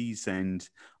 1860s, and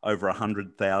over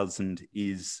 100,000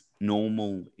 is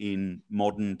normal in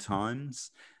modern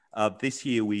times. This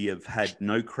year we have had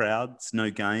no crowds, no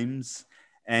games,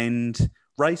 and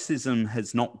racism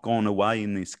has not gone away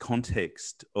in this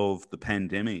context of the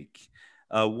pandemic.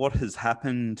 What has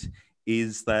happened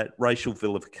is that racial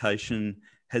vilification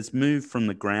has moved from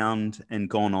the ground and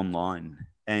gone online.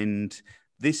 And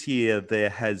this year there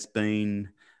has been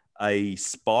a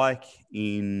spike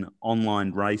in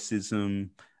online racism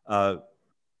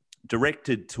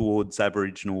directed towards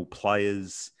Aboriginal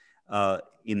players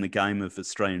in the game of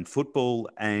Australian football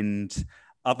and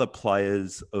other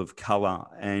players of colour.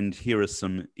 And here are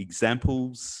some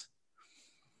examples.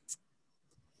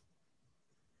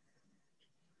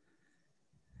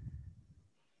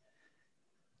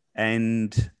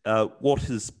 And what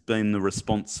has been the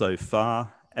response so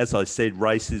far? As I said,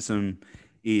 racism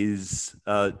is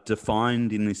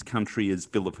defined in this country as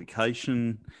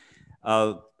vilification.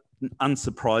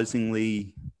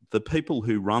 Unsurprisingly, the people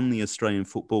who run the Australian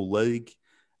Football League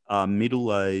are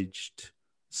middle-aged,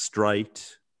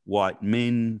 straight, white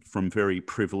men from very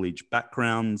privileged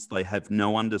backgrounds. They have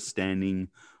no understanding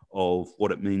of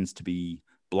what it means to be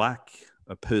black,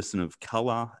 a person of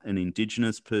colour, an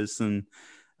Indigenous person,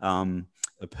 a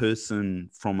person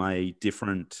from a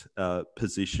different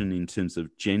position in terms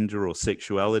of gender or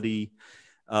sexuality.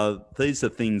 These are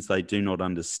things they do not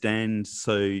understand.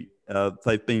 So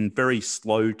they've been very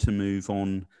slow to move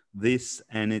on this,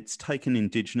 and it's taken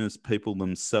Indigenous people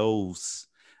themselves,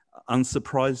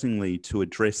 unsurprisingly, to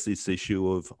address this issue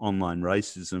of online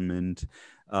racism. And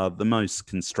the most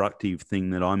constructive thing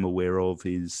that I'm aware of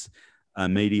is a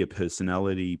media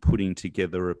personality putting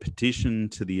together a petition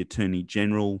to the Attorney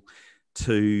General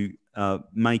to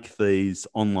make these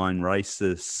online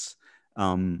racists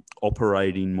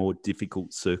operate in more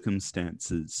difficult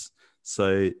circumstances.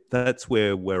 So that's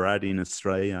where we're at in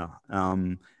Australia.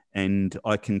 And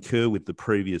I concur with the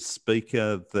previous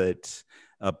speaker that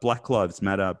Black Lives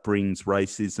Matter brings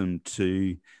racism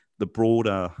to the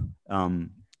broader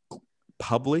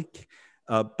public.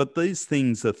 But these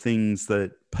things are things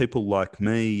that people like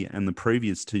me and the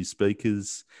previous two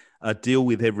speakers deal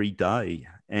with every day.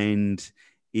 And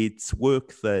it's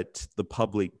work that the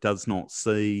public does not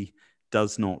see,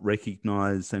 does not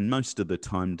recognise, and most of the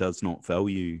time does not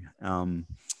value.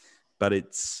 But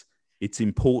it's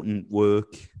important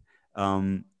work,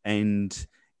 and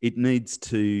it needs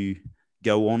to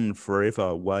go on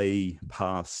forever, way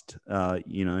past,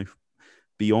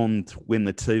 beyond when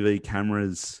the TV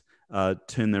cameras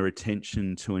turn their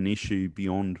attention to an issue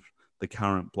beyond the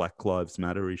current Black Lives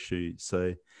Matter issue.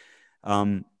 So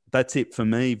that's it for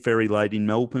me, very late in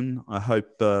Melbourne. I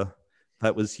hope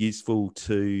that was useful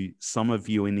to some of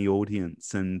you in the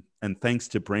audience, and thanks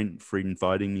to Brent for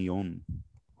inviting me on.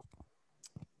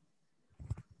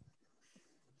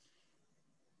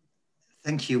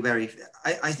 Thank you, Barry.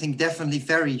 I think definitely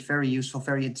very, very useful,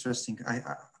 very interesting.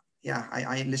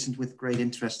 I listened with great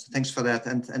interest. Thanks for that,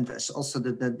 and also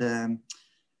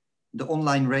the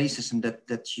online racism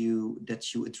that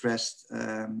you addressed.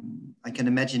 I can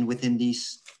imagine within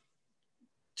these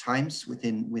times,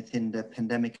 within the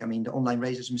pandemic, I mean, the online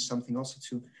racism is something also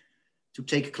to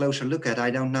take a closer look at.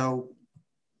 I don't know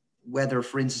whether,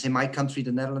 for instance, in my country,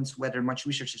 the Netherlands, whether much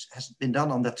research has been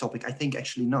done on that topic. I think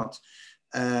actually not.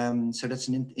 So that's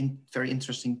an very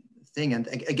interesting thing. And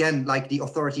again, like, the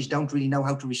authorities don't really know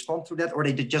how to respond to that, or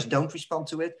they just don't respond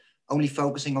to it, only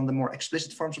focusing on the more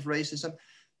explicit forms of racism,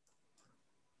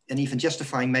 and even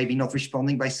justifying maybe not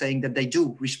responding by saying that they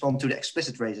do respond to the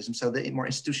explicit racism. So the more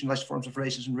institutionalized forms of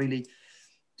racism really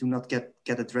do not get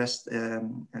addressed,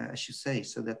 as you say.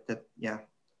 So that yeah,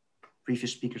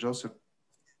 previous speakers also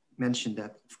mentioned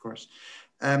that, of course.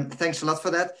 Thanks a lot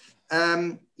for that.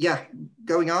 Yeah,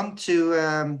 going on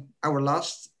to our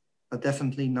last, but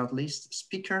definitely not least,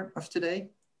 speaker of today,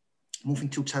 moving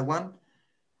to Taiwan.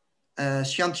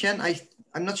 Xian Tian,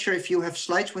 I'm not sure if you have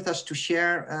slides with us to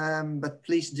share, but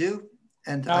please do.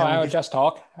 And no, I'll just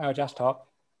talk. I'll just talk.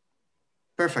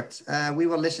 Perfect. We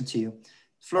will listen to you.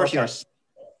 The floor is yours.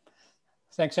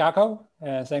 Thanks, Jaco.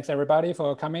 Thanks, everybody,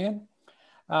 for coming in.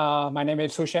 My name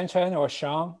is Xian Tian, or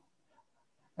Sean,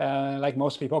 like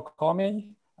most people call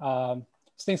me.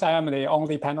 Since I am the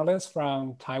only panelist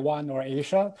from Taiwan or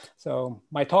Asia, so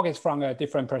my talk is from a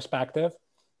different perspective.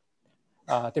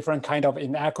 Different kind of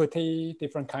inequity,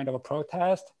 different kind of a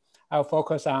protest. I'll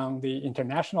focus on the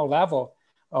international level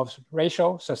of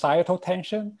racial societal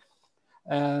tension.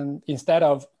 And instead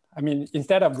of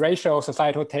racial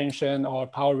societal tension or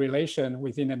power relation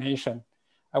within the nation,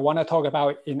 I want to talk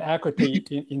about inequity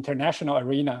in international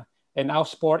arena, and how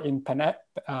sport in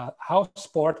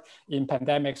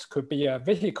pandemics could be a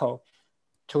vehicle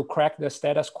to crack the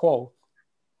status quo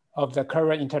of the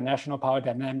current international power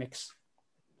dynamics.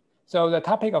 So the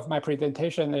topic of my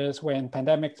presentation is when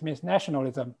pandemics meets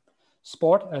nationalism,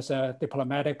 sport as a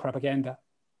diplomatic propaganda.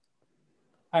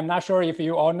 I'm not sure if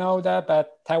you all know that,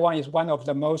 but Taiwan is one of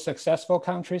the most successful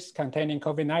countries containing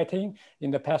COVID-19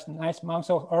 in the past 9 months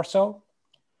or so,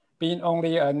 being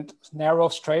only a narrow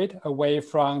strait away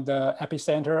from the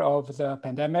epicenter of the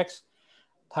pandemics.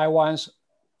 Taiwan's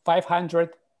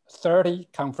 530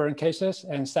 confirmed cases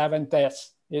and 7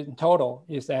 deaths in total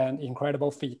is an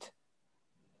incredible feat.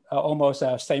 Almost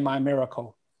a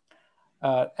semi-miracle.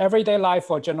 Everyday life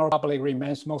for general public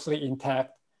remains mostly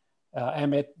intact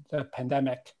amid the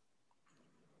pandemic.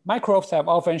 Microbes have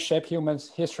often shaped human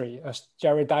history, as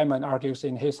Jerry Diamond argues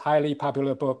in his highly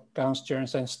popular book, Guns,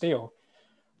 Germs, and Steel.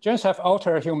 Germs have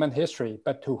altered human history,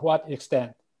 but to what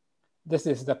extent? This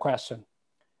is the question.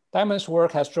 Diamond's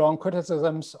work has drawn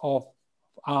criticisms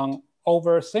on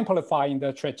oversimplifying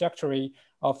the trajectory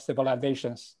of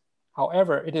civilizations.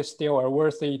 However, it is still a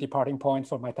worthy departing point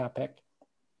for my topic.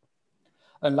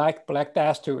 Unlike Black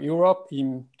Death to Europe,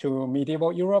 to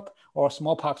medieval Europe, or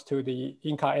smallpox to the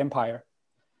Inca Empire,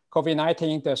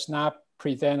 COVID-19 does not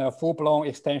present a full-blown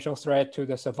existential threat to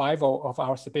the survival of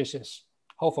our species,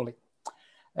 hopefully.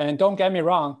 And don't get me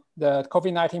wrong, the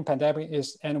COVID-19 pandemic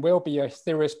is and will be a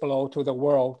serious blow to the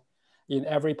world in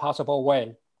every possible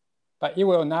way, but it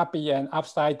will not be an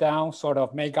upside down sort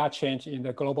of mega change in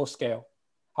the global scale.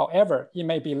 However, it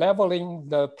may be leveling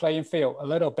the playing field a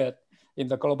little bit in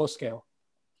the global scale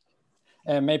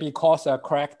and maybe cause a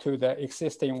crack to the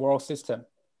existing world system.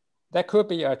 That could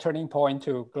be a turning point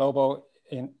to global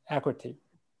inequity.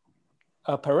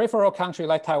 A peripheral country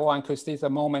like Taiwan could seize a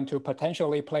moment to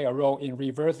potentially play a role in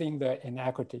reversing the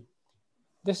inequity.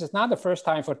 This is not the first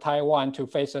time for Taiwan to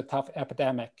face a tough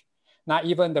epidemic, not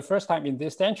even the first time in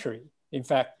this century. In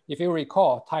fact, if you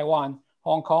recall, Taiwan,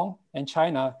 Hong Kong, and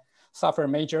China suffered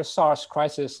major SARS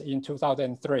crisis in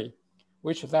 2003,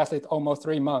 which lasted almost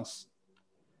 3 months.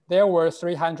 There were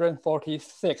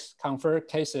 346 confirmed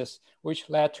cases, which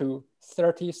led to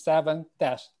 37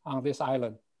 deaths on this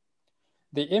island.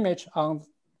 The image on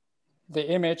the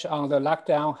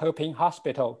lockdown Heping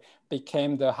Hospital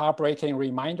became the heartbreaking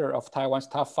reminder of Taiwan's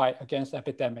tough fight against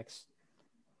epidemics.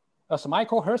 As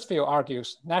Michael Hirschfield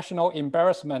argues, national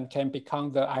embarrassment can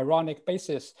become the ironic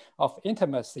basis of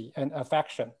intimacy and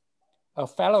affection, a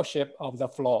fellowship of the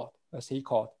flawed, as he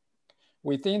called.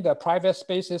 Within the private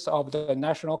spaces of the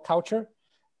national culture,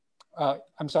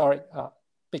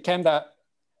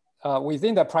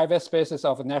 within the private spaces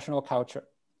of national culture.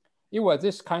 It was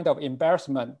this kind of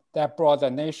embarrassment that brought the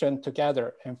nation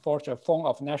together and forged a form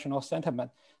of national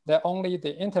sentiment that only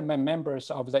the intimate members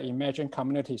of the imagined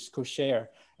communities could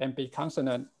share and be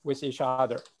consonant with each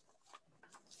other.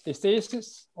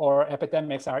 Diseases or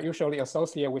epidemics are usually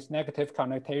associated with negative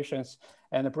connotations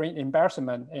and bring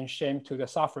embarrassment and shame to the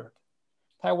suffered.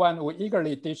 Taiwan will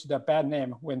eagerly ditch the bad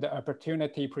name when the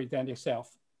opportunity presents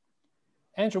itself.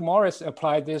 Andrew Morris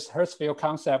applied this Hertzfeld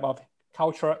concept of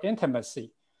cultural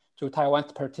intimacy to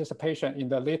Taiwan's participation in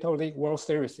the Little League World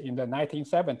Series in the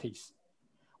 1970s.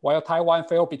 While Taiwan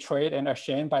felt betrayed and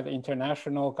ashamed by the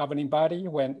international governing body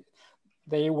when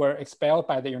they were expelled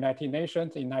by the United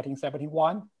Nations in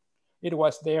 1971, it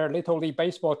was their Little League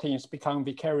baseball teams become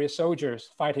vicarious soldiers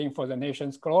fighting for the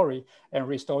nation's glory and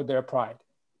restored their pride.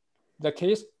 The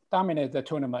kids dominated the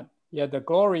tournament, yet the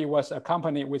glory was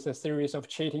accompanied with a series of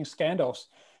cheating scandals,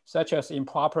 such as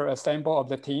improper assemble of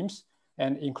the teams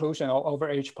and inclusion of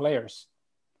overage players.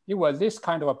 It was this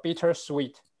kind of a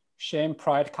bittersweet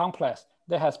shame-pride complex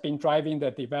that has been driving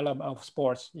the development of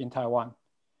sports in Taiwan.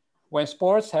 When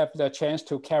sports have the chance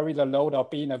to carry the load of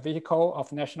being a vehicle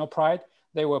of national pride,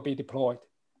 they will be deployed.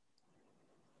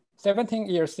 17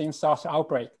 years since SARS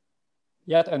outbreak,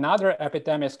 yet another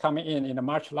epidemic is coming in a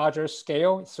much larger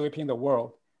scale, sweeping the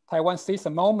world. Taiwan sees a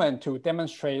moment to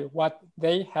demonstrate what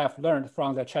they have learned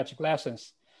from the tragic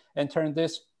lessons and turn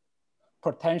this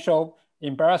potential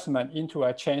embarrassment into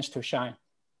a chance to shine.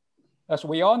 As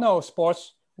we all know,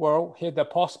 sports world hit the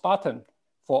pause button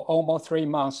for almost 3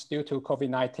 months due to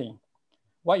COVID-19.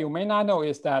 What you may not know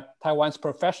is that Taiwan's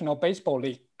professional baseball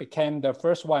league became the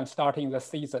first one starting the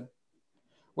season,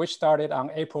 which started on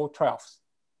April 12th.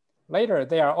 Later,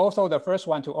 they are also the first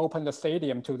one to open the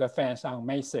stadium to the fans on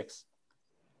May 6th.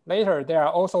 Later, they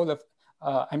are also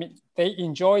they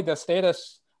enjoy the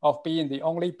status of being the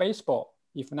only baseball,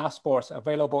 if not sports,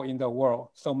 available in the world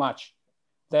so much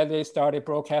that they started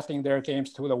broadcasting their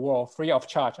games to the world free of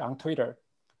charge on Twitter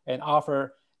and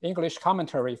offer English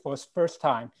commentary for the first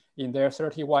time in their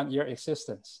 31-year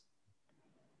existence.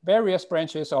 Various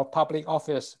branches of public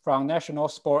office, from National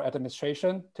Sport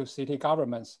Administration to city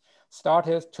governments,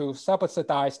 started to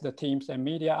subsidize the teams and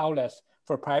media outlets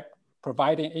for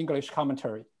providing English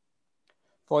commentary.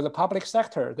 For the public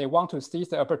sector, they want to seize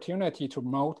the opportunity to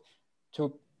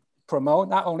promote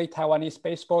not only Taiwanese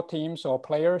baseball teams or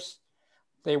players,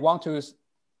 they want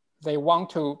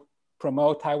to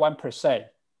promote Taiwan per se.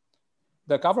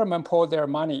 The government poured their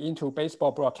money into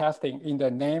baseball broadcasting in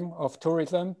the name of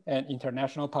tourism and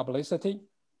international publicity.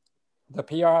 The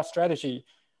PR strategy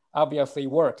obviously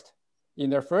worked. In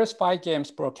their first 5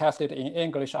 games broadcasted in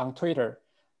English on Twitter,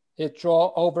 it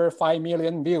drew over 5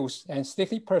 million views and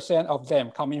 60% of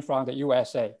them coming from the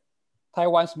USA,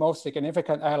 Taiwan's most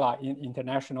significant ally in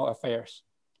international affairs.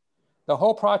 The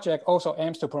whole project also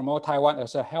aims to promote Taiwan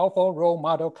as a helpful role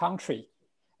model country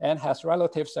and has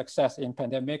relative success in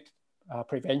pandemic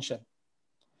prevention.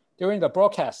 During the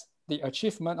broadcast, the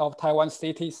achievement of Taiwan's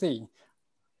CDC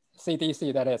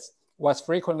that is, was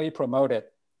frequently promoted.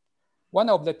 One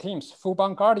of the teams,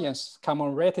 Fubon Guardians,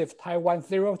 commemorative Taiwan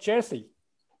Zero jersey.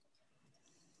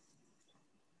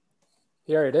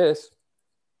 Here it is.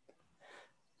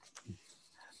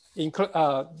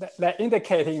 That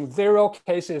indicating 0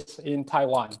 cases in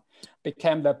Taiwan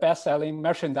became the best-selling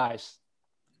merchandise.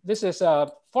 This is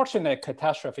a fortunate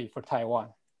catastrophe for Taiwan.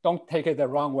 Don't take it the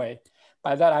wrong way.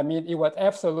 By that, I mean it was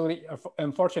absolutely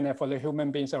unfortunate for the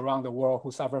human beings around the world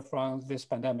who suffer from this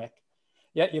pandemic.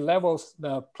 Yet it levels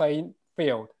the playing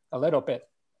field a little bit,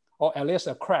 or at least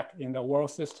a crack in the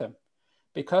world system.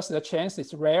 Because the chance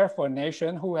is rare for a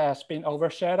nation who has been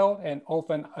overshadowed and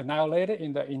often annihilated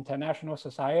in the international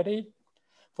society.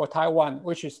 For Taiwan,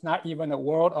 which is not even a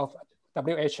ward of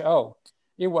WHO,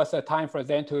 it was a time for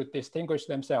them to distinguish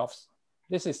themselves.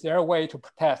 This is their way to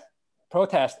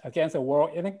protest against the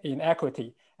world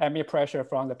inequity amid pressure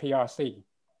from the PRC.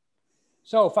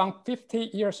 So from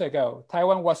 50 years ago,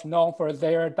 Taiwan was known for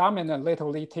their dominant Little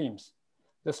League teams.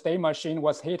 The state machine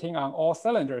was hitting on all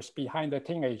cylinders behind the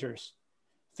teenagers.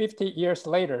 50 years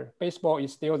later, baseball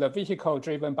is still the vehicle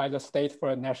driven by the state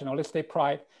for nationalistic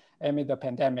pride amid the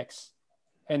pandemics.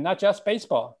 And not just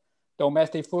baseball,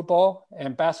 domestic football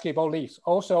and basketball leagues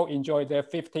also enjoy their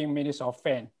 15 minutes of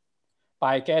fame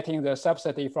by getting the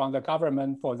subsidy from the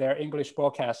government for their English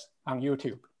broadcast on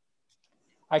YouTube.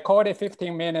 I call it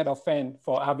 15 minutes of fame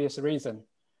for obvious reason.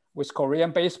 With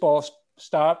Korean baseball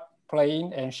start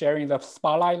playing and sharing the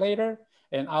spotlight later,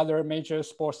 and other major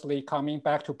sports league coming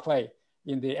back to play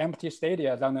in the empty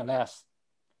stadia nonetheless.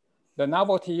 The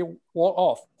novelty wore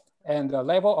off, and the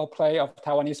level of play of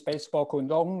Taiwanese baseball could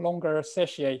no longer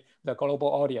satiate the global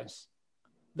audience.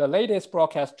 The latest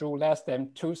broadcast drew less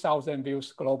than 2,000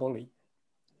 views globally.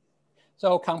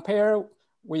 So compared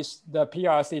with the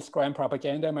PRC's grand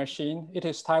propaganda machine, it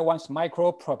is Taiwan's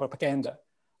micro propaganda,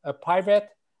 a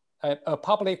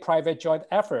public-private joint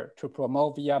effort to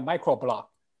promote via microblog.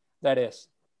 That is,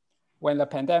 when the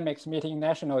pandemic's meeting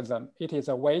nationalism, it is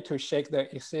a way to shake the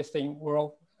existing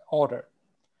world order.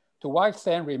 To what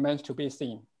extent remains to be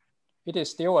seen. it is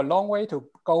still a long way to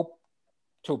go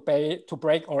to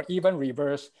break or even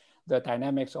reverse the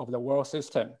dynamics of the world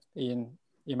system in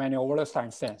Immanuel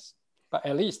Wallerstein's sense. But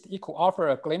at least it could offer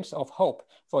a glimpse of hope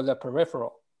for the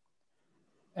peripheral.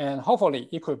 And hopefully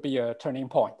it could be a turning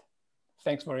point.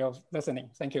 Thanks for your listening.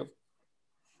 Thank you.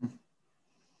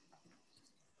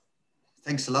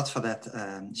 Thanks a lot for that,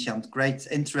 Xian. Great,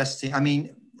 interesting. I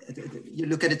mean, you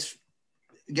look at it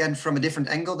again from a different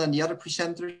angle than the other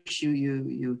presenters.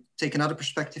 You take another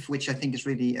perspective, which I think is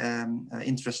really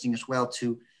interesting as well,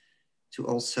 to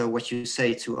also what you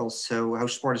say, to also how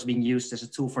sport is being used as a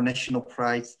tool for national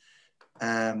pride,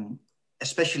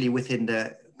 especially within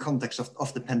the context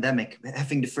of the pandemic,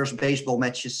 having the first baseball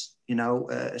matches, you know,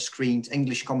 screened,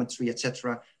 English commentary,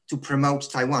 etc., to promote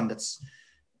Taiwan. That's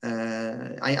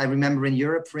I remember in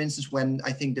Europe, for instance, when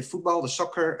I think the football, the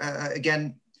soccer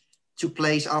again took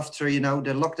place after, you know,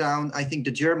 the lockdown. I think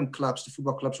the German clubs, the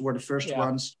football clubs, were the first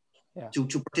ones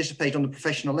to participate on the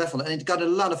professional level, and it got a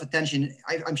lot of attention.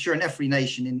 I'm sure in every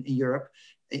nation in Europe,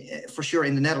 for sure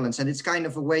in the Netherlands, and it's kind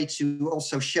of a way to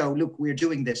also show, look, we're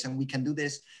doing this and we can do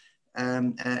this.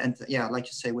 And yeah, like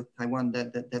you say, with Taiwan,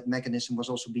 that mechanism was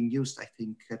also being used, I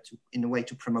think, in a way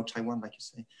to promote Taiwan, like you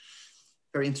say.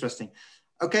 Very interesting.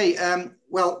 Okay,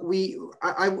 well,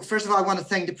 first of all, I want to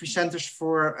thank the presenters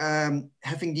for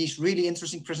having these really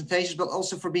interesting presentations, but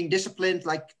also for being disciplined,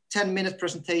 like 10-minute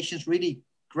presentations, really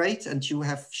great. And you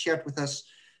have shared with us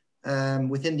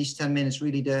within these 10 minutes,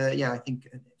 really I think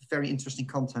very interesting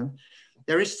content.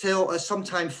 There is still some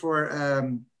time for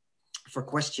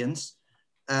questions.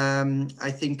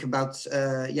 I think about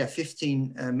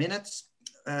 15 minutes.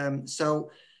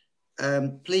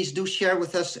 Please do share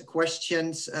with us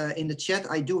questions in the chat.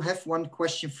 I do have one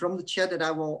question from the chat that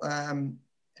I will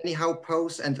anyhow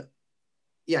pose. And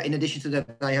yeah, in addition to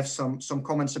that, I have some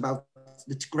comments about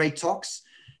the great talks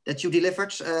that you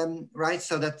delivered, right?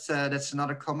 So that's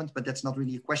another comment, but that's not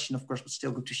really a question, of course, but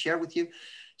still good to share with you.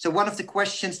 So one of the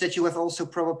questions that you have also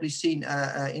probably seen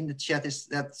in the chat is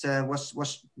that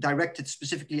was directed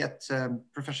specifically at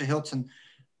Professor Hilton.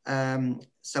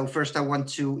 So first I want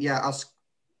to ask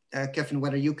Kevin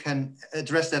whether you can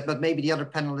address that, but maybe the other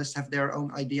panelists have their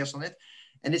own ideas on it.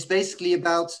 And it's basically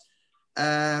about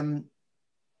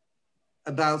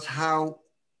how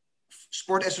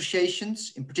sport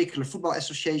associations, in particular football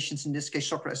associations, in this case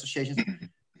soccer associations,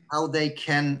 how they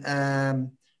can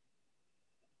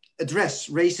address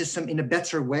racism in a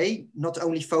better way, not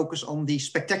only focus on the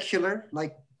spectacular,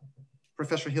 like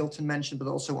Professor Hilton mentioned, but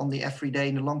also on the everyday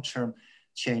and the long-term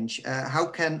change. How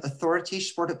can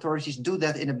sport authorities do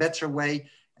that in a better way?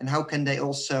 And how can they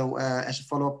also, as a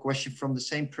follow-up question from the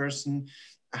same person,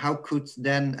 how could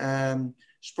then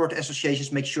sport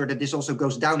associations make sure that this also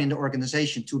goes down in the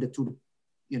organization to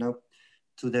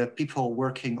the people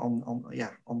working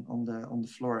on the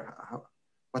floor?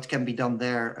 What can be done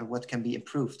there? What can be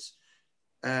improved?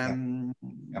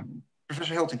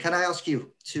 Professor Hilton, can I ask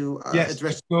you to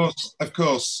address? Of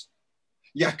course.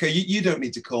 Jacco, you don't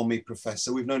need to call me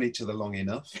professor. We've known each other long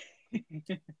enough.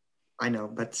 I know,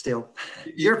 but still,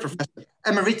 you're a professor,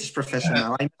 emeritus professor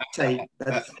now. I must say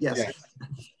that, yes.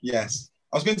 Yes.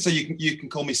 I was going to say you can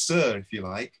call me sir if you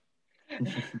like.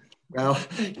 Well,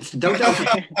 don't.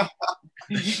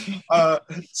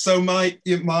 So my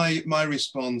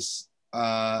response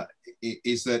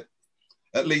is that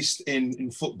at least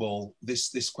in football,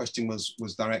 this question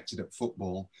was directed at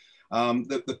football.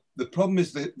 The problem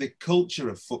is that the culture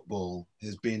of football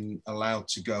has been allowed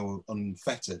to go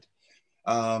unfettered.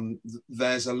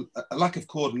 There's a lack of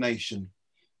coordination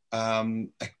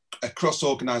across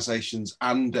organisations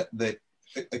and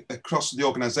across the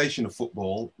organisation of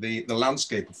football, the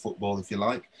landscape of football, if you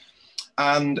like,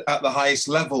 and at the highest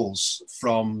levels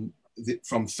from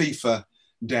FIFA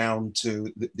down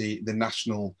to the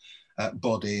national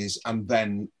bodies, and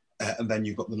then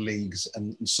you've got the leagues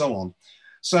and so on.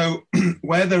 So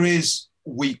where there is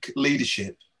weak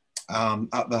leadership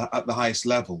at the highest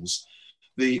levels,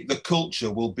 the culture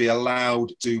will be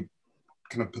allowed to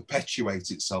kind of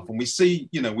perpetuate itself, and we see,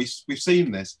 we've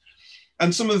seen this,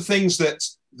 and some of the things that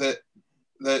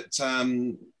the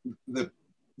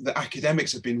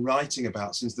academics have been writing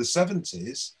about since the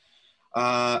 70s,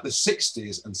 the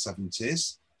 60s and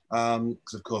 70s,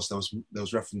 because of course there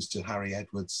was reference to Harry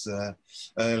Edwards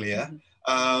earlier,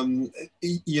 are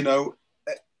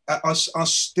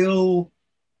still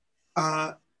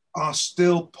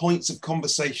points of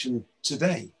conversation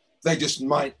today. They just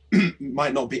might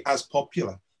not be as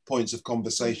popular points of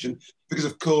conversation because,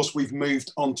 of course, we've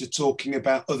moved on to talking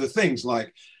about other things,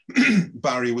 like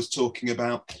Barry was talking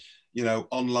about,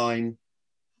 online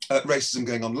racism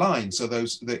going online. So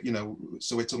those that, you know,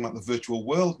 so we're talking about the virtual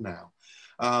world now.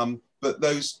 But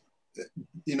those,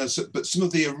 you know, but some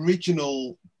of the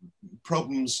original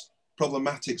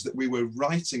problematics that we were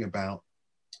writing about,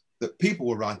 that people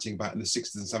were writing about in the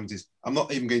 60s and 70s, I'm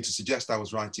not even going to suggest I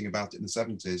was writing about it in the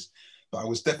 70s, but I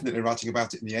was definitely writing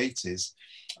about it in the 80s,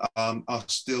 are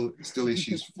still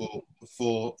issues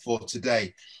for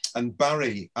today. And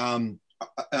Barry,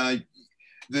 the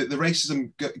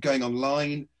racism going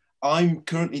online, I'm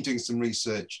currently doing some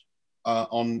research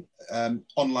on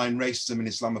online racism and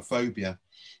Islamophobia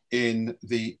in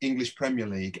the English Premier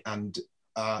League and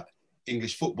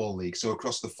English Football League, so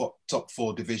across the top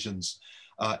 4 divisions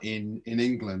in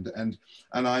England, and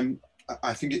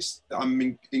I think it's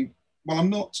well, I'm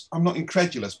not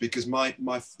incredulous, because our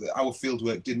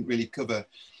fieldwork didn't really cover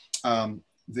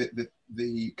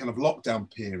the kind of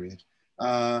lockdown period,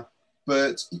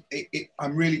 but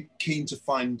I'm really keen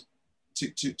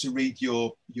to read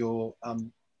your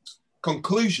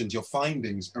conclusions, your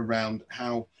findings around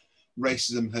how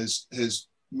racism has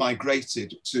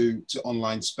migrated to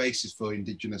online spaces for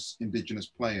indigenous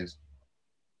players.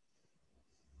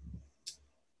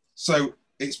 So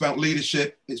it's about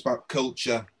leadership, it's about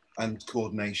culture and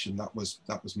coordination. That was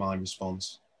my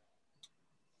response.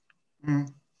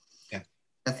 Mm. Yeah.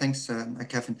 Thanks,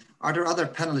 Kevin. Are there other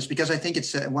panelists? Because I think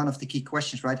it's one of the key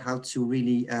questions, right? How to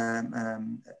really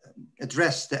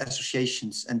address the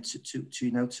associations and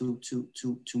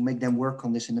to make them work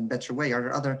on this in a better way. Are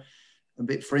there other?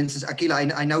 For instance,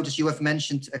 Akila, I noticed you have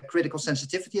mentioned critical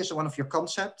sensitivity as one of your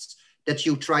concepts that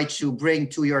you try to bring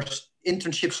to your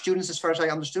internship students, as far as I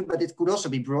understood, but it could also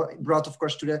be brought, of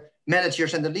course, to the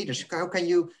managers and the leaders. How can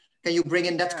you bring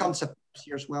in that concept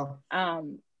here as well?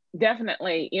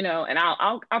 Definitely, you know, and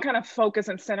I'll kind of focus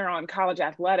and center on college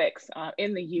athletics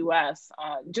in the U.S.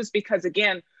 Just because,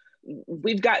 again,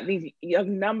 we've got a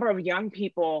number of young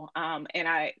people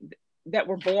that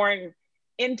were born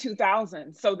in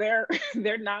 2000, so their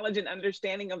knowledge and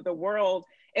understanding of the world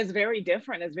is very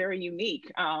different, is very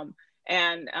unique.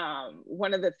 And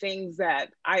one of the things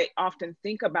that I often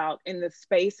think about in the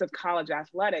space of college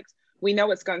athletics, we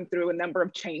know it's gone through a number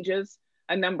of changes,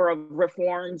 a number of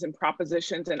reforms and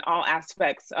propositions in all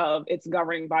aspects of its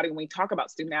governing body when we talk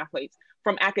about student athletes,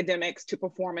 from academics to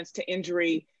performance to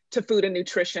injury to food and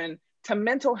nutrition to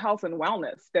mental health and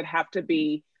wellness that have to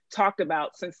be talked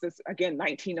about since this, again,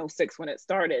 1906 when it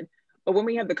started. But when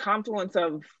we have the confluence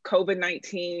of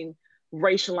COVID-19,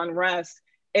 racial unrest,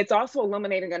 it's also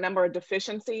eliminating a number of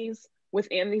deficiencies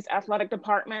within these athletic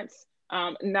departments,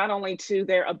 not only to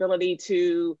their ability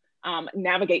to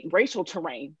navigate racial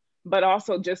terrain, but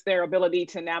also just their ability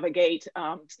to navigate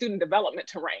student development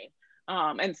terrain.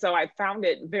 And so I found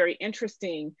it very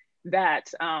interesting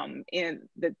that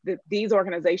these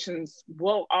organizations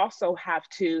will also have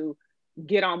to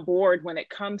get on board when it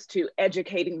comes to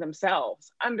educating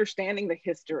themselves, understanding the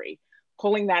history,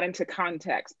 pulling that into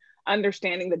context,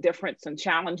 understanding the difference and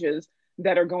challenges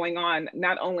that are going on,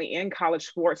 not only in college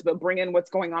sports, but bring in what's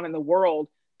going on in the world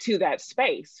to that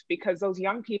space, because those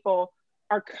young people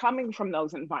are coming from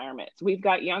those environments. We've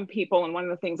got young people, and one of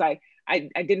the things I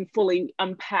didn't fully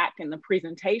unpack in the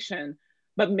presentation,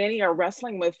 but many are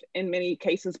wrestling with, in many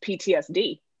cases,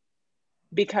 PTSD,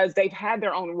 because they've had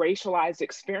their own racialized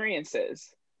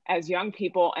experiences as young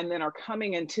people and then are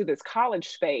coming into this college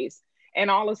space and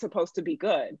all is supposed to be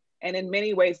good. And in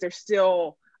many ways, they're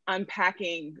still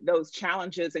unpacking those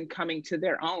challenges and coming to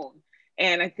their own.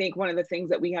 And I think one of the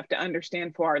things that we have to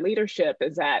understand for our leadership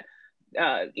is that,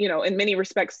 you know, in many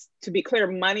respects, to be clear,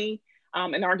 money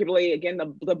and arguably, again,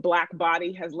 the Black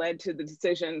body has led to the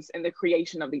decisions and the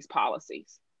creation of these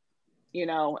policies, you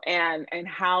know, and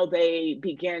how they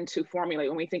begin to formulate.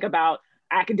 When we think about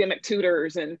academic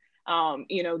tutors and,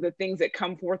 you know, the things that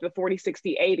come forth, the 40,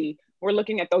 60, 80, we're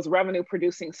looking at those revenue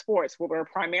producing sports where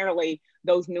primarily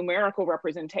those numerical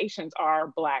representations are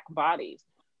Black bodies.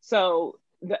 So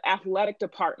the athletic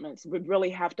departments would really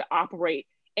have to operate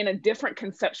in a different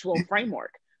conceptual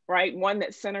framework, right? One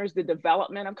that centers the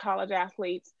development of college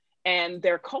athletes and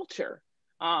their culture.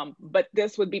 But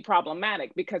this would be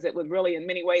problematic because it would really in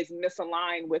many ways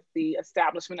misalign with the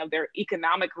establishment of their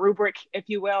economic rubric, if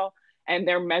you will, and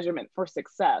their measurement for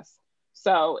success.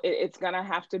 So it's gonna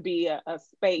have to be a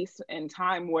space and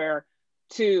time where,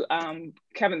 to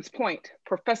Kevin's point,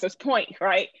 Professor's point,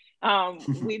 right?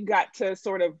 We've got to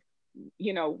sort of,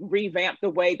 you know, revamp the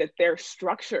way that they're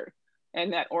structured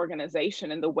and that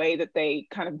organization and the way that they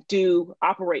kind of do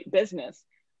operate business.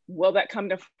 Will that come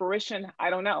to fruition? I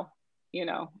don't know, you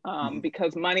know,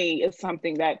 because money is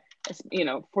something that, you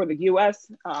know, for the US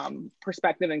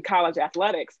perspective in college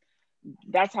athletics,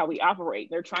 that's how we operate.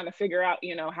 They're trying to figure out,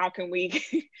 how can we,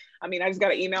 I mean, I just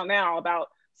got an email now about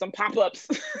some pop-ups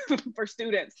for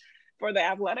students for the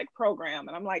athletic program.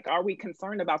 And I'm like, are we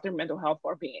concerned about their mental health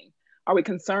well-being? Are we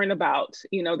concerned about,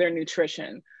 their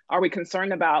nutrition? Are we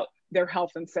concerned about their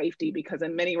health and safety? Because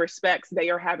in many respects,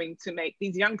 they are having to make,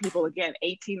 these young people, again,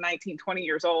 18, 19, 20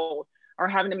 years old, are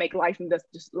having to make life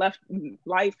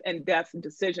and death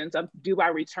decisions of, do I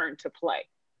return to play?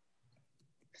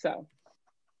 So.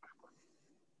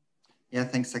 Yeah,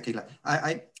 thanks, Akila.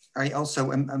 I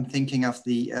also am thinking of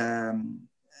the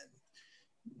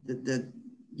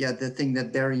thing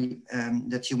that Barry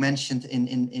that you mentioned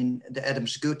in the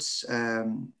Adams Goods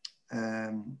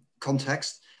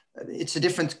context. It's a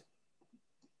different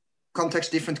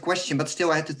context, different question, but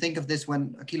still I had to think of this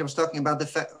when Akila was talking about the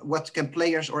fact, what can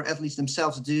players or athletes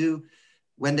themselves do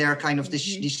when they are kind of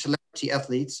these celebrity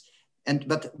athletes.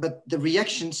 But the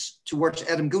reactions towards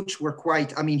Adam Goods were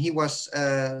quite, I mean, he was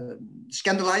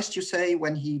scandalized, you say,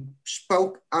 when he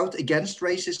spoke out against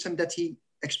racism that he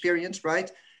experienced,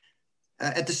 right?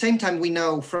 At the same time, we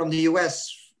know from the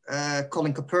US,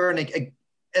 Colin Kaepernick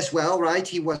as well, right?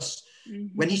 He was,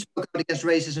 when he spoke out against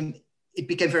racism, it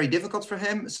became very difficult for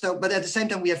him. So, but at the same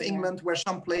time, we have England where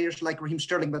some players like Raheem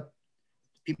Sterling, but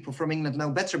people from England know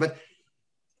better. But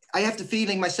I have the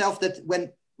feeling myself that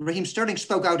when Raheem Sterling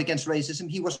spoke out against racism,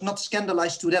 he was not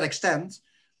scandalized to that extent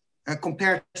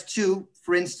compared to,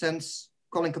 for instance,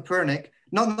 Colin Kaepernick,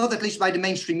 not at least by the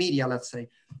mainstream media, let's say.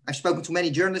 I've spoken to many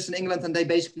journalists in England and they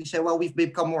basically say, well, we've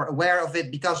become more aware of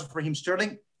it because of Raheem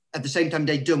Sterling. At the same time,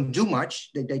 they don't do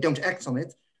much, they don't act on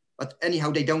it, but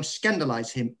anyhow, they don't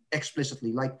scandalize him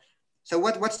explicitly. Like, so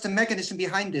what's the mechanism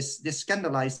behind this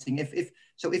scandalizing?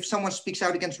 If someone speaks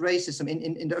out against racism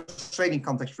in the Australian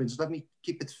context, for instance, let me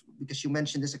keep it because you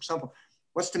mentioned this example.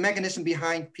 What's the mechanism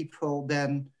behind people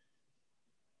then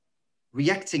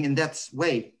reacting in that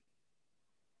way?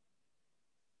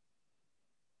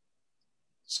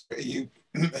 So who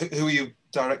are you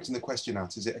directing the question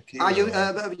at? Is it a key?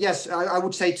 Yes, I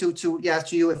would say to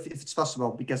you if it's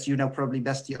possible, because you know probably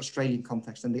best the Australian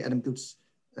context and the Adam Goods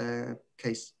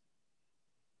case.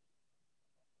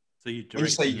 So you're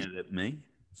directing it at me?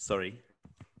 Sorry.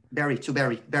 Barry.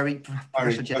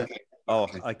 Okay. Oh,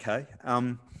 okay.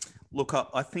 Look,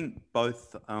 I think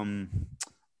both,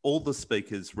 all the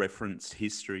speakers referenced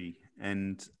history,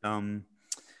 and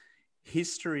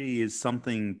history is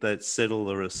something that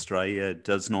settler Australia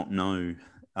does not know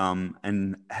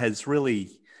and has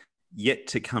really yet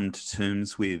to come to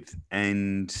terms with.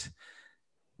 And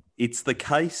it's the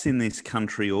case in this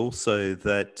country also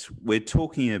that we're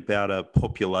talking about a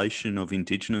population of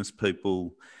Indigenous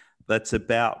people that's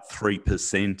about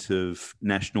 3% of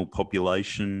national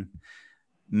population.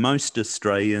 Most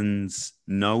Australians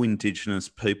know Indigenous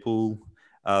people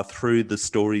through the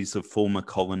stories of former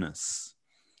colonists.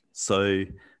 So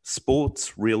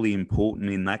sport's really important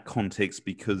in that context,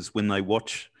 because when they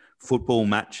watch football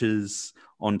matches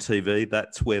on TV,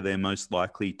 that's where they're most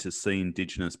likely to see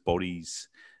Indigenous bodies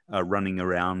running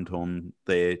around on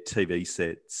their TV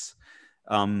sets.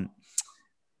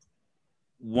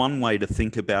 One way to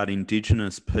think about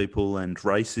Indigenous people and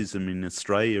racism in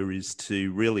Australia is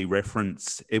to really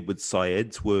reference Edward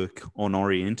Said's work on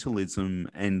Orientalism,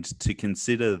 and to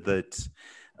consider that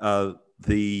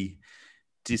the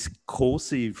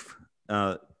discursive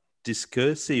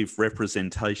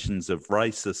representations of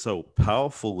race are so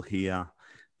powerful here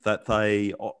that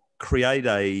they create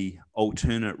a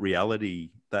alternate reality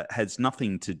that has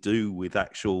nothing to do with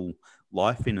actual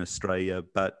life in Australia,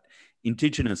 but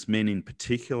Indigenous men in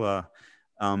particular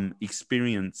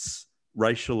experience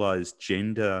racialized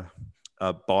gender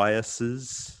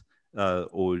biases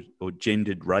or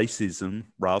gendered racism,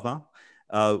 rather,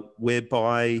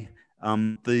 whereby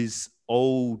these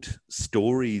old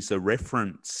stories are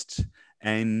referenced.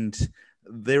 And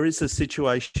there is a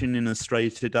situation in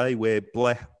Australia today where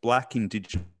black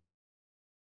Indigenous,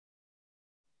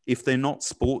 if they're not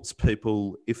sports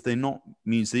people, if they're not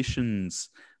musicians,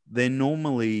 they're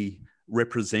normally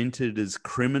represented as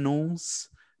criminals,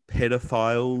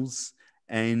 pedophiles,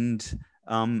 and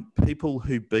people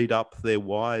who beat up their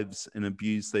wives and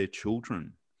abuse their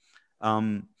children.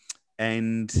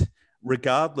 And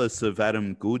regardless of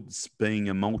Adam Goods being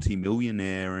a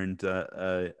multi-millionaire and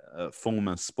a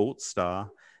former sports star,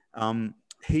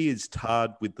 he is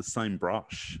tarred with the same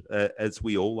brush as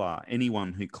we all are.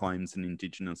 Anyone who claims an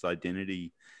Indigenous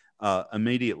identity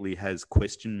immediately has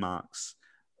question marks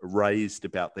raised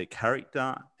about their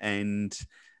character, and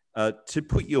to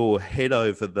put your head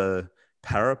over the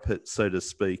parapet, so to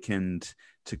speak, and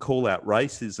to call out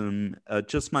racism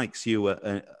just makes you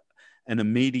an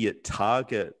immediate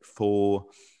target for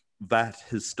that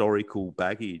historical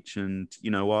baggage. And, you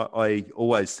know, I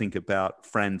always think about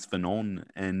Frantz Fanon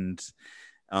and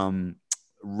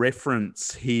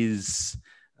reference his,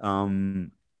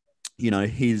 you know,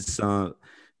 his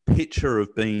picture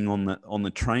of being on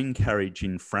the train carriage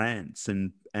in France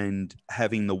and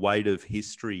having the weight of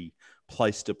history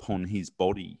placed upon his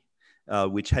body,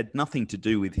 which had nothing to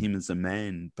do with him as a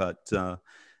man, but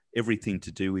everything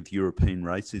to do with European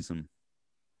racism.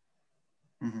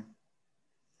 Mm-hmm.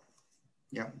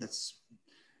 Yeah,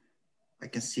 I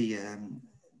can see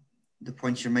the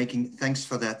point you're making. Thanks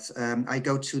for that. I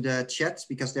go to the chat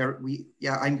because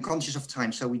I'm conscious of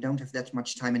time, so we don't have that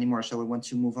much time anymore. So I want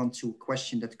to move on to a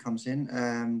question that comes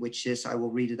in, which is, I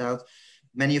will read it out.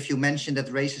 Many of you mentioned that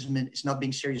racism is not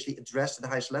being seriously addressed at the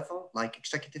highest level, like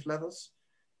executive levels.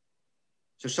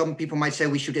 So some people might say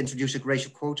we should introduce a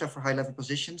racial quota for high-level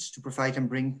positions to provide and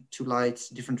bring to light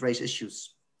different race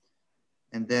issues.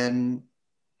 And then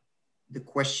the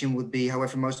question would be,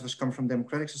 however, most of us come from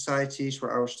democratic societies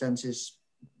where our stance is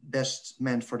best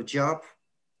man for the job.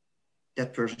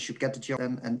 That person should get the job.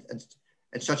 And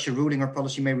such a ruling or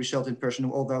policy may result in a person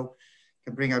who, although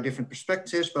can bring out different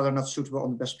perspectives, but are not suitable on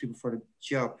the best people for the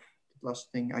job. The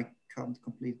last thing I can't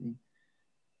completely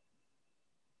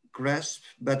grasp,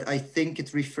 but I think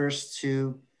it refers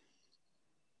to,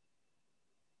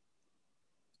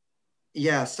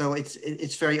 yeah, so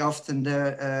it's very often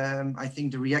the, I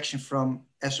think the reaction from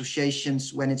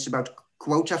associations when it's about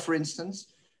quota, for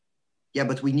instance. Yeah,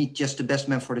 but we need just the best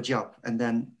man for the job. And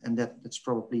that's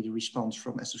probably the response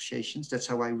from associations. That's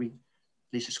how I read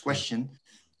Lisa's question.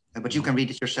 But you can read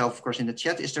it yourself, of course, in the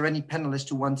chat. Is there any panelist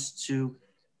who wants to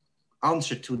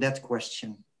answer to that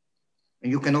question? And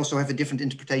you can also have a different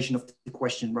interpretation of the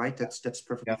question, right? That's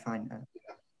perfectly fine.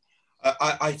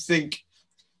 I think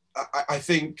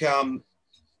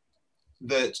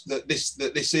that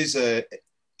this is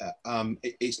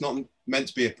it's not meant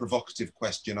to be a provocative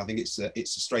question. I think it's a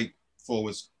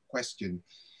straightforward question.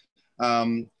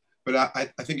 But I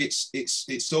think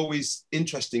it's always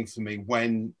interesting for me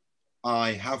when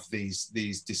I have these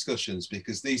discussions,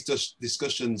 because these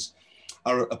discussions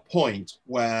are at a point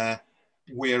where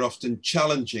we're often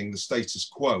challenging the status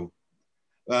quo.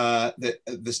 The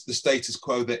status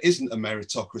quo that isn't a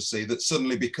meritocracy, that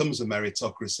suddenly becomes a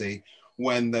meritocracy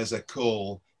when there's a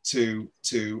call to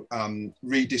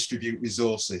redistribute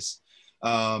resources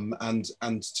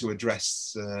and to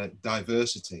address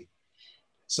diversity.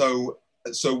 So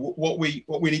what we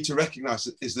need to recognise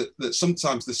is that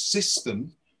sometimes the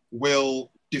system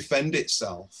will defend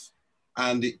itself,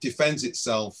 and it defends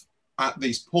itself at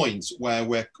these points where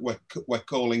we're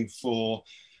calling for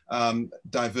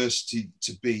diversity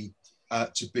to be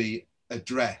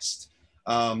addressed.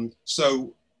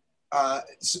 So I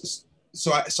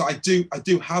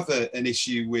do have an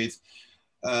issue with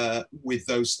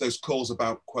those calls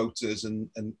about quotas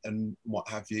and what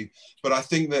have you. But I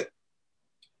think that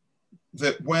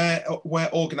where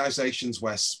organisations,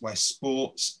 where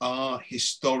sports are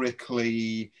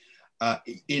historically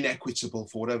inequitable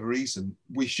for whatever reason,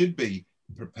 we should be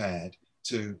prepared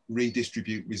to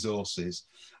redistribute resources,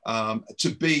 to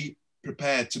be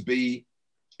prepared to be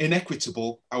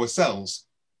inequitable ourselves,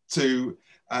 to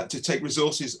take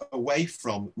resources away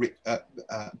from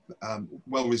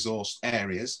well-resourced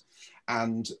areas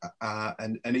and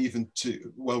even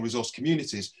to well-resourced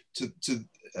communities, to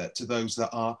those that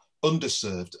are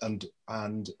underserved and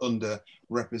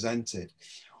underrepresented.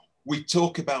 We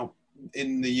talk about,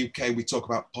 in the UK, we talk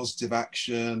about positive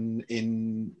action.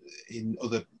 In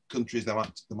other countries, they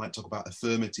might talk about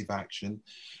affirmative action,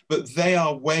 but they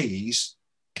are ways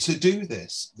to do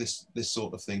this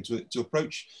sort of thing, to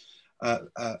approach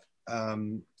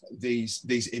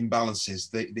these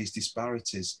imbalances, these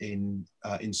disparities in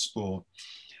sport.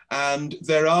 And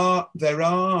there are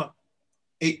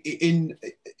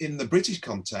in the British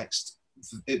context,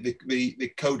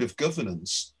 the code of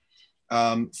governance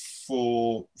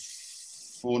for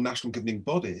national governing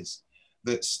bodies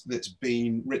that's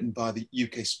been written by the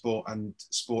UK Sport and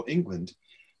Sport England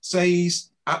says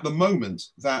at the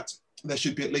moment that there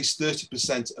should be at least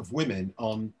 30% of women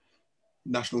on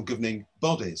national governing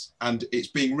bodies, and it's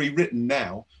being rewritten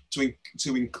now to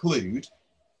include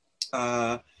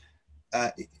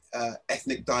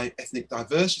ethnic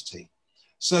diversity.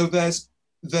 So there's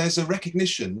a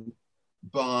recognition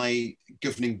by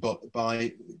governing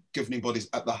bodies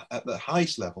at the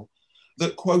highest level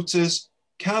that quotas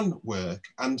can work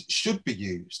and should be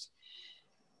used.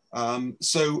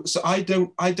 So I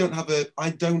don't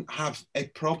have a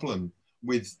problem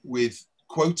with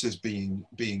quotas being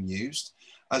used,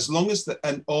 as long as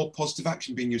or positive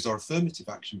action being used or affirmative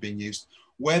action being used,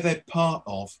 where they're part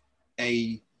of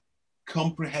a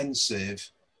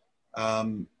comprehensive,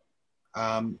 a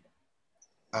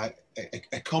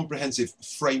comprehensive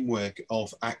framework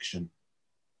of action.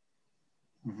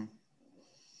 Mm-hmm.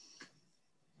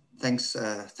 Thanks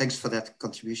for that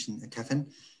contribution,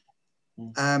 Kevin.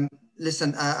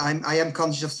 Listen, I am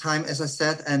conscious of time, as I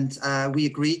said, and we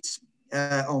agreed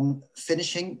on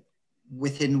finishing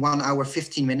within 1 hour,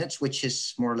 15 minutes, which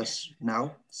is more or less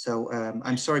now. So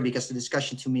I'm sorry, because the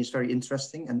discussion to me is very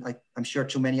interesting, and I'm sure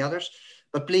to many others.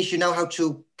 But please, you know how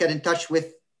to get in touch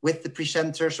with the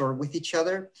presenters or with each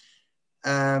other.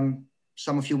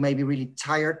 Some of you may be really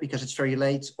tired because it's very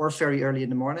late or very early in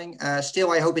the morning.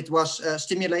 Still, I hope it was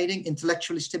stimulating,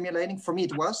 intellectually stimulating. For me,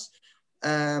 it was.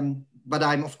 But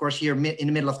I'm, of course, here in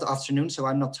the middle of the afternoon, so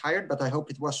I'm not tired, but I hope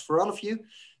it was for all of you.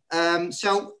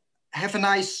 So have a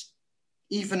nice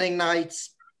evening, night,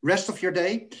 rest of your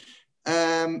day.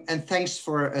 And thanks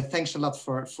a lot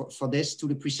for this, to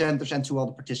the presenters and to all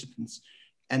the participants.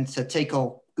 And take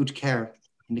all good care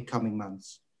in the coming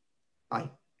months. Bye.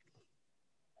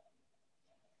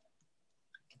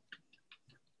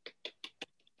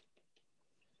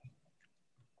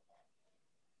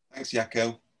 Thanks,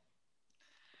 Jaco.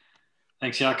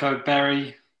 Thanks, Jaco,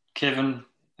 Barry, Kevin,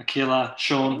 Akila,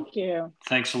 Sean. Thank you.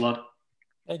 Thanks a lot.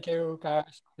 Thank you,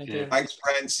 guys. Thank you. Thanks,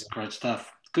 friends. Great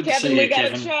stuff. Good Kevin, to see you,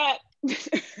 Kevin. We got a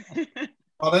chat.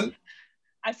 Pardon?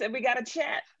 I said we got to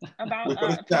chat about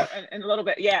in a little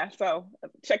bit. Yeah, so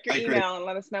check your email and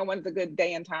let us know when's a good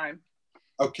day and time.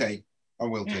 Okay, I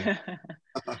will do.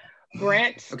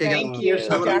 Brent, okay, thank you.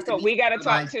 Jaco, we got to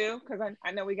talk too, because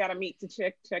I know we got to meet to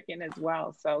check in as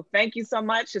well. So thank you so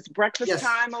much. It's breakfast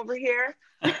time over here.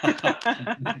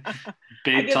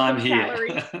 Bedtime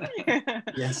here.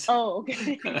 Yes. Oh,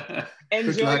 okay.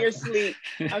 Enjoy your sleep.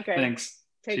 Okay. Thanks.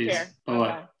 Take Cheers. care.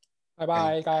 Bye-bye.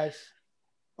 Bye-bye, guys.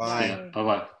 Bye.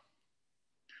 Bye-bye.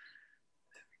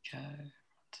 Okay.